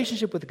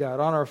relationship with God,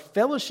 on our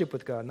fellowship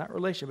with God, not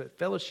relationship, but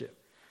fellowship.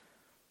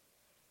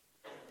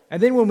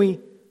 And then when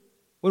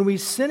we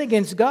sin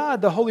against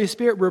God, the Holy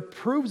Spirit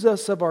reproves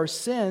us of our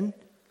sin.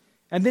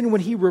 And then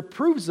when He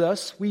reproves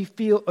us, we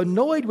feel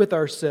annoyed with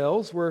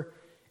ourselves,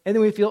 and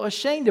then we feel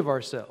ashamed of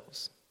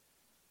ourselves.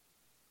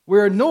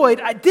 We're annoyed,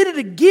 I did it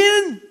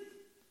again!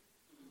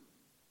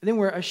 And then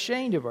we're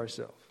ashamed of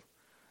ourselves.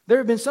 There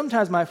have been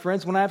sometimes, my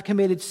friends, when I've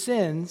committed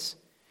sins,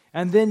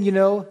 and then,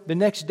 the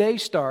next day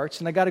starts,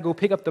 and I got to go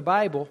pick up the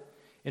Bible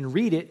and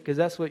read it, because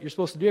that's what you're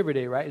supposed to do every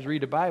day, right, is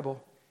read the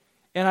Bible.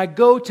 And I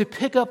go to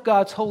pick up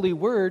God's holy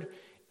word,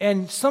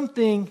 and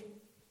something,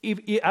 I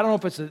don't know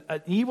if it's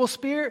an evil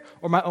spirit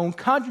or my own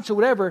conscience or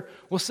whatever,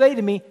 will say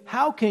to me,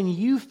 how can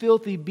you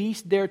filthy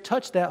beast dare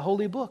touch that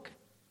holy book?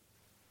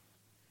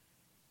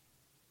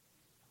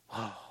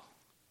 Wow.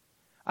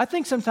 I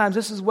think sometimes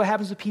this is what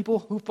happens to people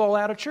who fall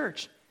out of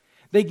church.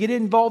 They get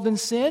involved in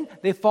sin,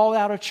 they fall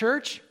out of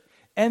church,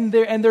 and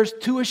they're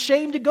too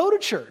ashamed to go to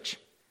church.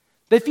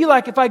 They feel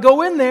like if I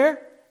go in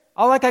there,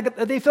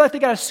 they feel like they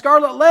got a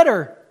scarlet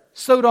letter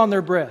sewed on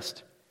their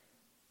breast.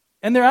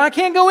 And I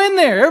can't go in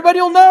there.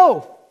 Everybody will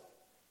know.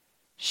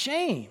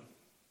 Shame.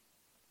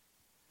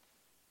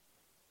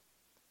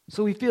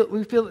 So we feel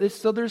this.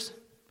 So there's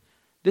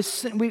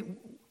this.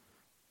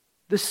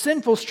 The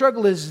sinful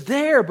struggle is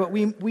there, but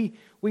we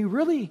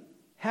really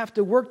have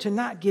to work to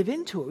not give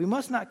into it. We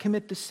must not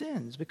commit the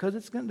sins because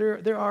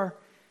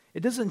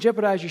it doesn't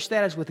jeopardize your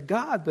status with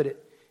God, but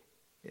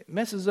it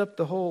messes up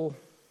the whole.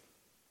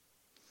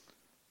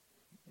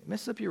 It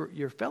messes up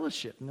your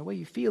fellowship and the way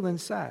you feel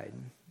inside.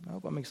 I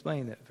hope I'm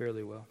explaining that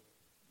fairly well.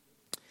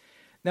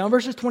 Now, in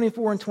verses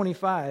 24 and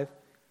 25,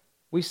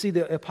 we see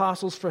the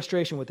apostle's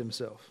frustration with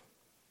himself.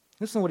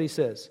 Listen to what he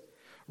says.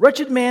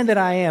 Wretched man that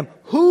I am,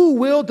 who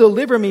will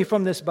deliver me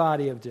from this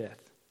body of death?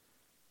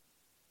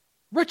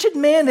 Wretched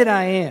man that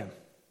I am.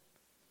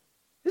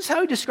 This is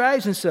how he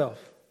describes himself.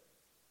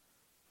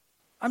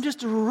 I'm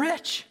just a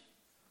wretch.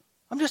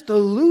 I'm just a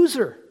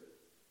loser.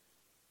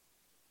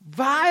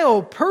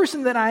 Vile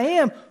person that I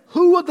am,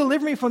 who will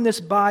deliver me from this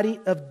body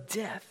of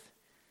death?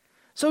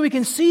 So we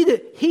can see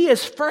that he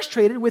is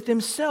frustrated with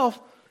himself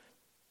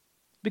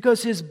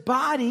because his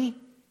body,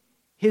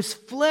 his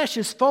flesh,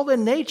 his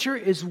fallen nature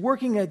is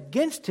working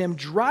against him,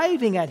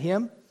 driving at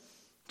him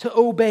to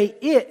obey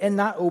it and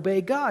not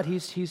obey God.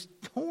 He's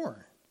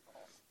torn.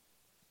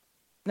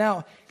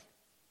 Now,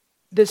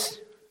 this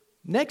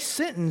next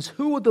sentence,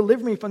 who will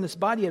deliver me from this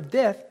body of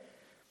death,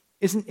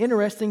 is an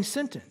interesting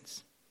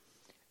sentence.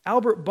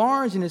 Albert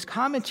Barnes in his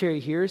commentary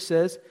here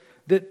says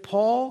that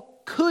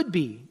Paul could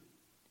be,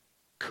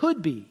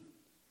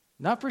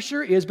 not for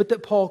sure is, but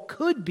that Paul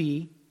could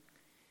be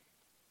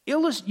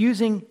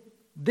using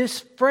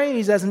this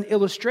phrase as an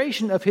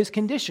illustration of his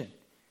condition.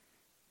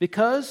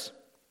 Because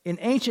in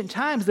ancient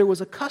times there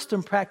was a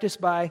custom practiced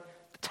by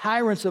the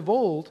tyrants of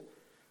old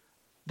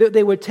that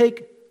they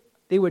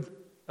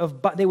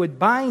would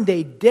bind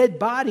a dead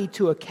body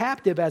to a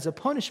captive as a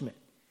punishment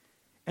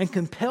and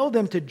compel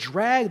them to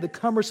drag the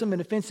cumbersome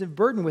and offensive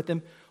burden with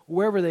them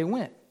wherever they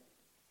went.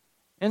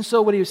 And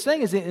so what he was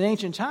saying is that in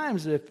ancient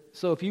times,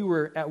 if you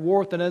were at war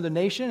with another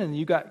nation and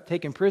you got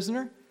taken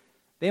prisoner,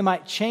 they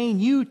might chain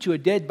you to a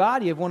dead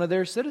body of one of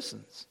their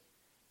citizens.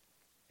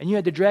 And you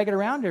had to drag it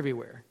around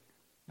everywhere.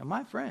 Now,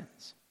 my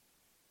friends,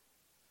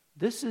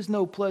 this is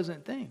no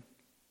pleasant thing.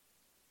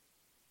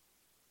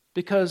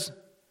 Because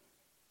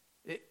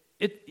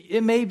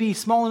it may be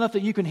small enough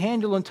that you can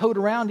handle and tote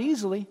around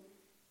easily,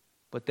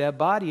 but that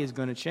body is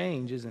going to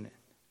change, isn't it?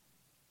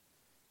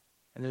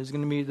 And there's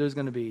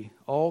going to be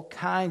all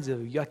kinds of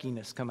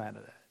yuckiness come out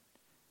of that.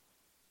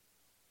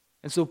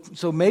 And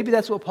so maybe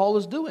that's what Paul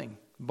is doing.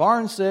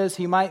 Barnes says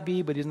he might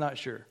be, but he's not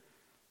sure.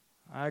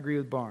 I agree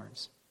with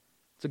Barnes.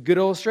 It's a good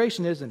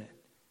illustration, isn't it?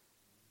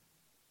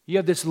 You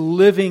have this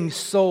living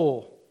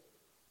soul,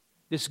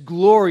 this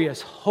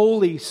glorious,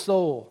 holy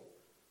soul,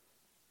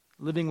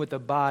 living with a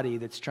body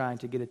that's trying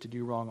to get it to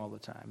do wrong all the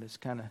time.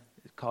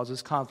 It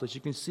causes conflicts.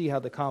 You can see how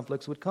the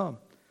conflicts would come.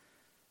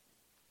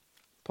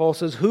 Paul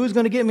says, who's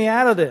going to get me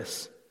out of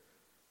this?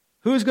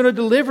 Who's going to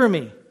deliver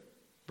me?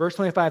 Verse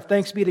 25,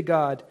 thanks be to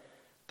God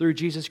through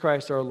Jesus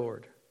Christ our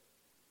Lord.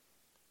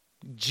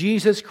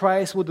 Jesus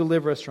Christ will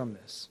deliver us from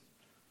this.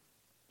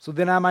 So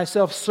then I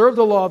myself serve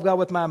the law of God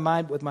with my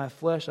mind, but with my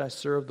flesh I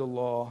serve the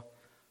law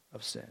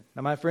of sin.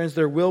 Now, my friends,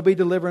 there will be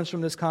deliverance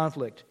from this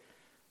conflict.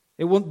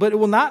 But it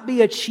will not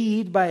be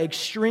achieved by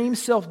extreme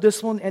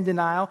self-discipline and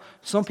denial.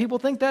 Some people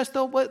think that's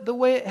the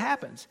way it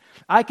happens.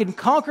 I can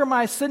conquer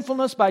my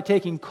sinfulness by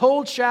taking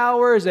cold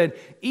showers and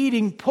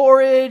eating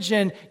porridge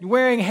and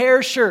wearing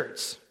hair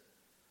shirts.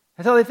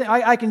 That's how they think.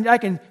 I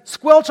can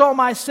squelch all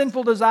my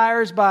sinful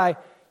desires by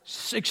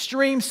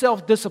extreme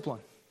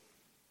self-discipline.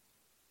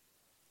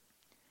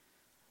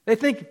 They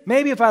think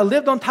maybe if I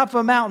lived on top of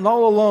a mountain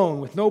all alone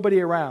with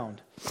nobody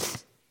around.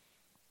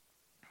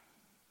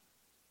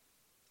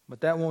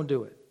 But that won't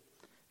do it.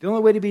 The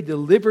only way to be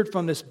delivered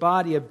from this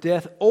body of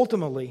death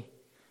ultimately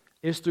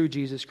is through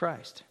Jesus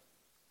Christ.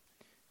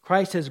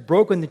 Christ has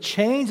broken the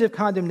chains of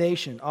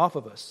condemnation off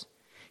of us.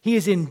 He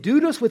has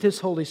endued us with His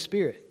Holy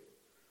Spirit.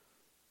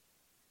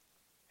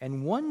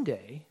 And one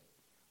day,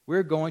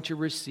 we're going to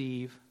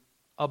receive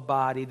a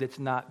body that's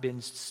not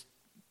been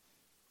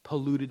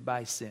polluted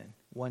by sin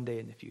one day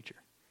in the future.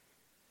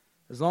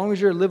 As long as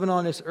you're living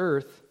on this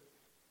earth,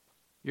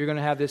 you're going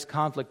to have this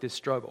conflict, this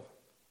struggle.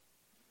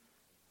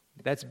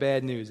 That's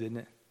bad news, isn't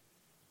it?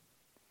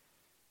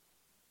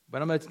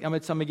 But I'm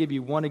going to give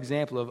you one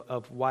example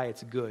of why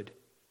it's good.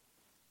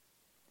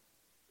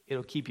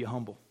 It'll keep you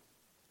humble.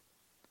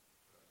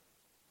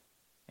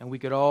 And we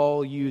could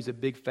all use a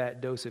big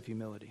fat dose of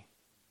humility.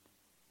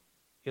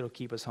 It'll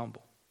keep us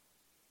humble.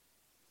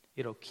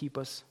 It'll keep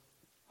us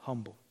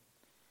humble.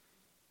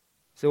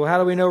 So how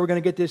do we know we're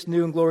going to get this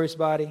new and glorious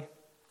body?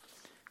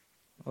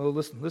 Well,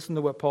 listen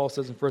to what Paul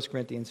says in 1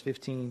 Corinthians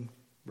 15,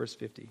 verse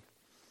 50.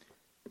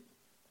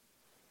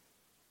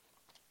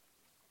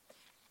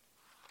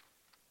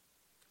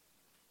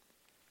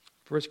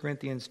 1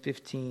 Corinthians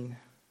 15:50.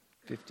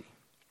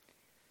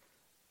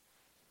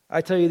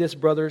 I tell you this,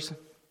 brothers,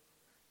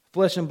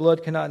 flesh and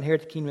blood cannot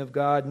inherit the kingdom of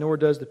God, nor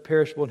does the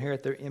perishable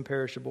inherit the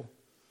imperishable.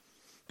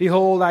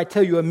 Behold, I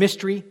tell you a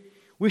mystery.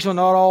 We shall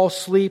not all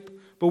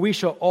sleep, but we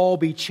shall all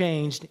be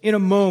changed in a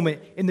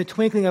moment, in the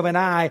twinkling of an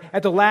eye,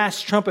 at the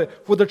last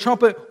trumpet. For the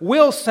trumpet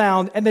will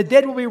sound, and the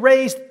dead will be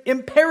raised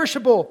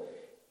imperishable,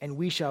 and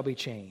we shall be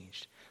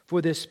changed.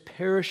 For this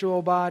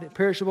perishable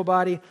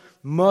body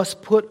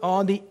must put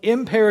on the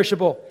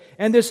imperishable,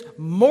 and this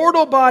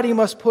mortal body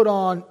must put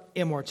on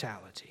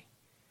immortality.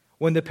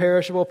 When the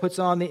perishable puts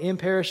on the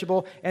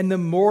imperishable, and the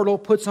mortal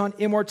puts on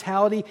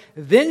immortality,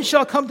 then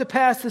shall come to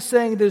pass the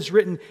saying that is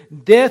written,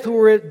 Death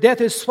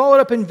is swallowed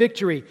up in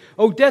victory.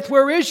 O death,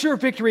 where is your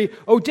victory?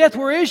 O death,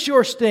 where is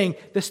your sting?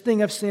 The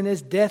sting of sin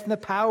is death, and the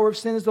power of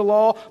sin is the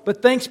law.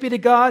 But thanks be to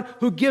God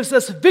who gives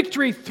us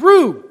victory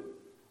through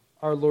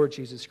our Lord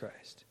Jesus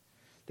Christ.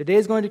 The day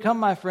is going to come,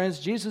 my friends.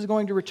 Jesus is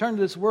going to return to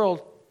this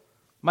world.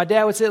 My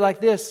dad would say it like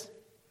this.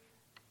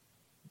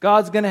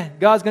 God's going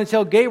to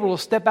tell Gabriel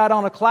to step out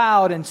on a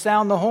cloud and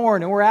sound the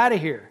horn, and we're out of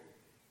here.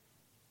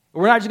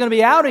 We're not just going to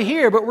be out of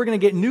here, but we're going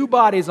to get new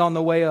bodies on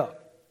the way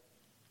up.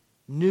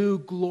 New,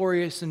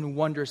 glorious, and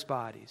wondrous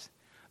bodies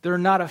that are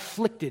not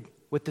afflicted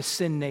with the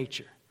sin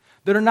nature,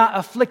 that are not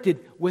afflicted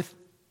with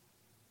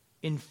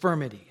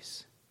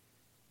infirmities.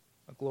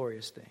 A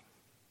glorious thing.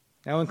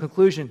 Now, in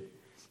conclusion,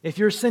 if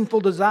your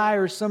sinful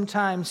desires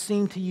sometimes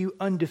seem to you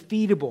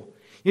undefeatable,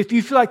 if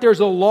you feel like there's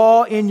a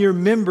law in your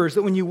members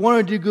that when you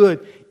want to do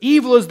good,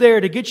 evil is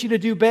there to get you to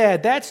do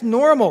bad, that's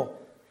normal.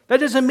 That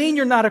doesn't mean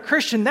you're not a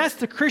Christian. That's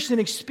the Christian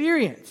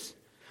experience.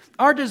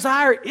 Our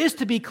desire is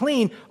to be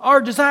clean.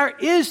 Our desire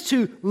is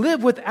to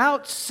live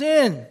without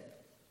sin.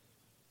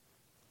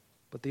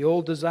 But the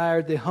old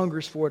desire, the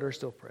hungers for it are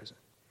still present.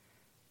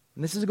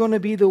 And this is going to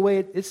be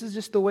this is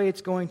just the way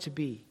it's going to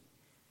be.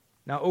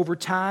 Now, over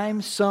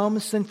time, some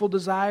sinful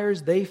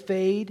desires, they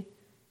fade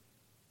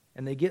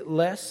and they get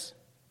less.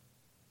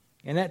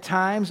 And at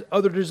times,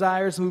 other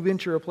desires move in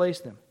to replace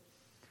them.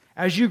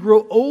 As you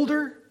grow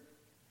older,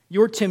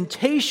 your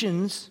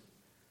temptations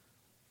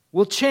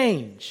will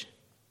change.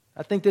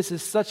 I think this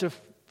is such a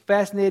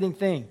fascinating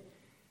thing.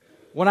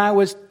 When I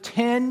was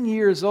 10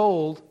 years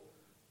old,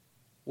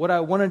 what I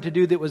wanted to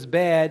do that was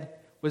bad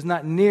was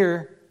not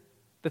near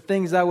the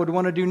things I would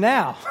want to do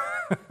now.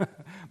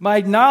 My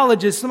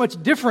knowledge is so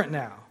much different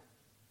now.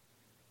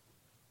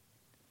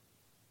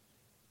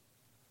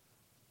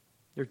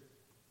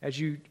 As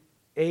you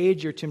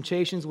age, your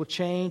temptations will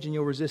change and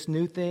you'll resist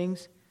new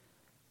things.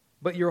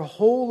 But your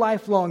whole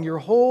life long, your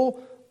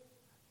whole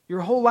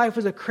life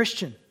as a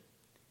Christian,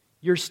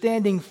 you're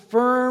standing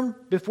firm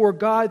before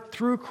God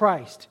through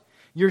Christ.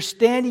 Your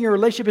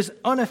relationship is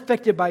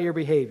unaffected by your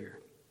behavior.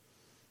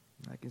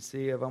 I can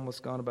see I've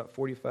almost gone about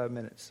 45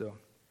 minutes, so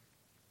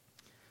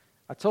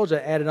I told you I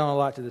added on a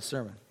lot to this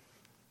sermon.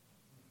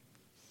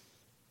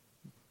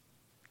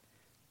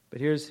 But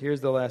here's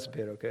the last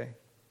bit, okay?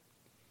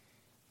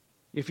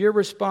 If your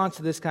response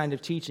to this kind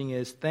of teaching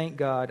is, thank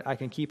God I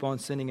can keep on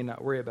sinning and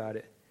not worry about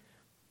it,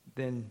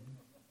 then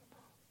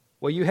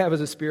what you have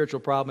is a spiritual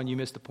problem and you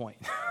missed the point.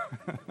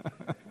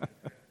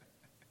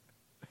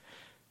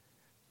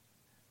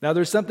 Now,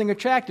 there's something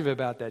attractive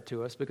about that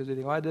to us because we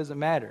think, well, it doesn't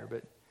matter,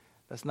 but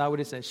that's not what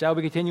it says. Shall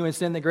we continue in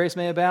sin that grace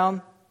may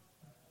abound?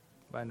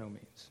 By no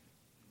means.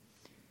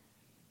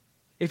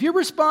 If your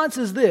response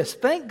is this,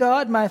 thank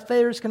God my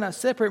failures cannot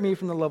separate me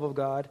from the love of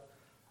God,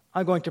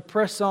 I'm going to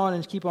press on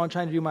and keep on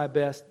trying to do my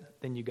best,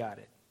 then you got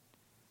it.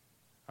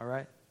 All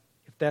right?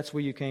 If that's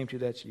where you came to,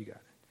 that's you got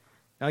it.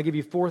 Now I'll give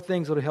you 4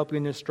 things that will help you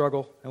in this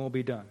struggle, and we'll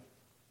be done.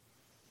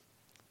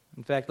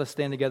 In fact, let's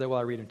stand together while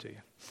I read them to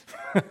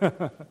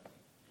you.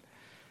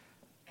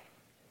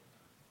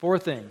 4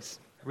 things.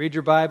 Read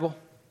your Bible.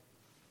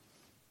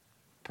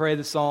 Pray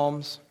the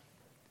Psalms.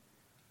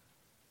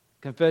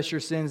 Confess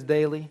your sins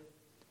daily.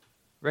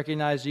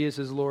 Recognize Jesus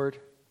as Lord.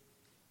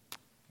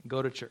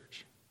 Go to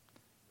church.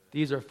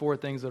 These are 4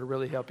 things that will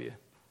really help you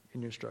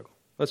in your struggle.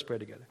 Let's pray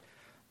together.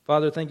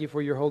 Father, thank you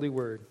for your holy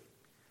word.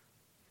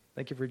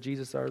 Thank you for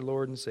Jesus, our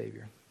Lord and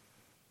Savior.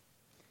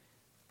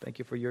 Thank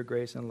you for your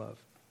grace and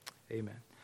love. Amen.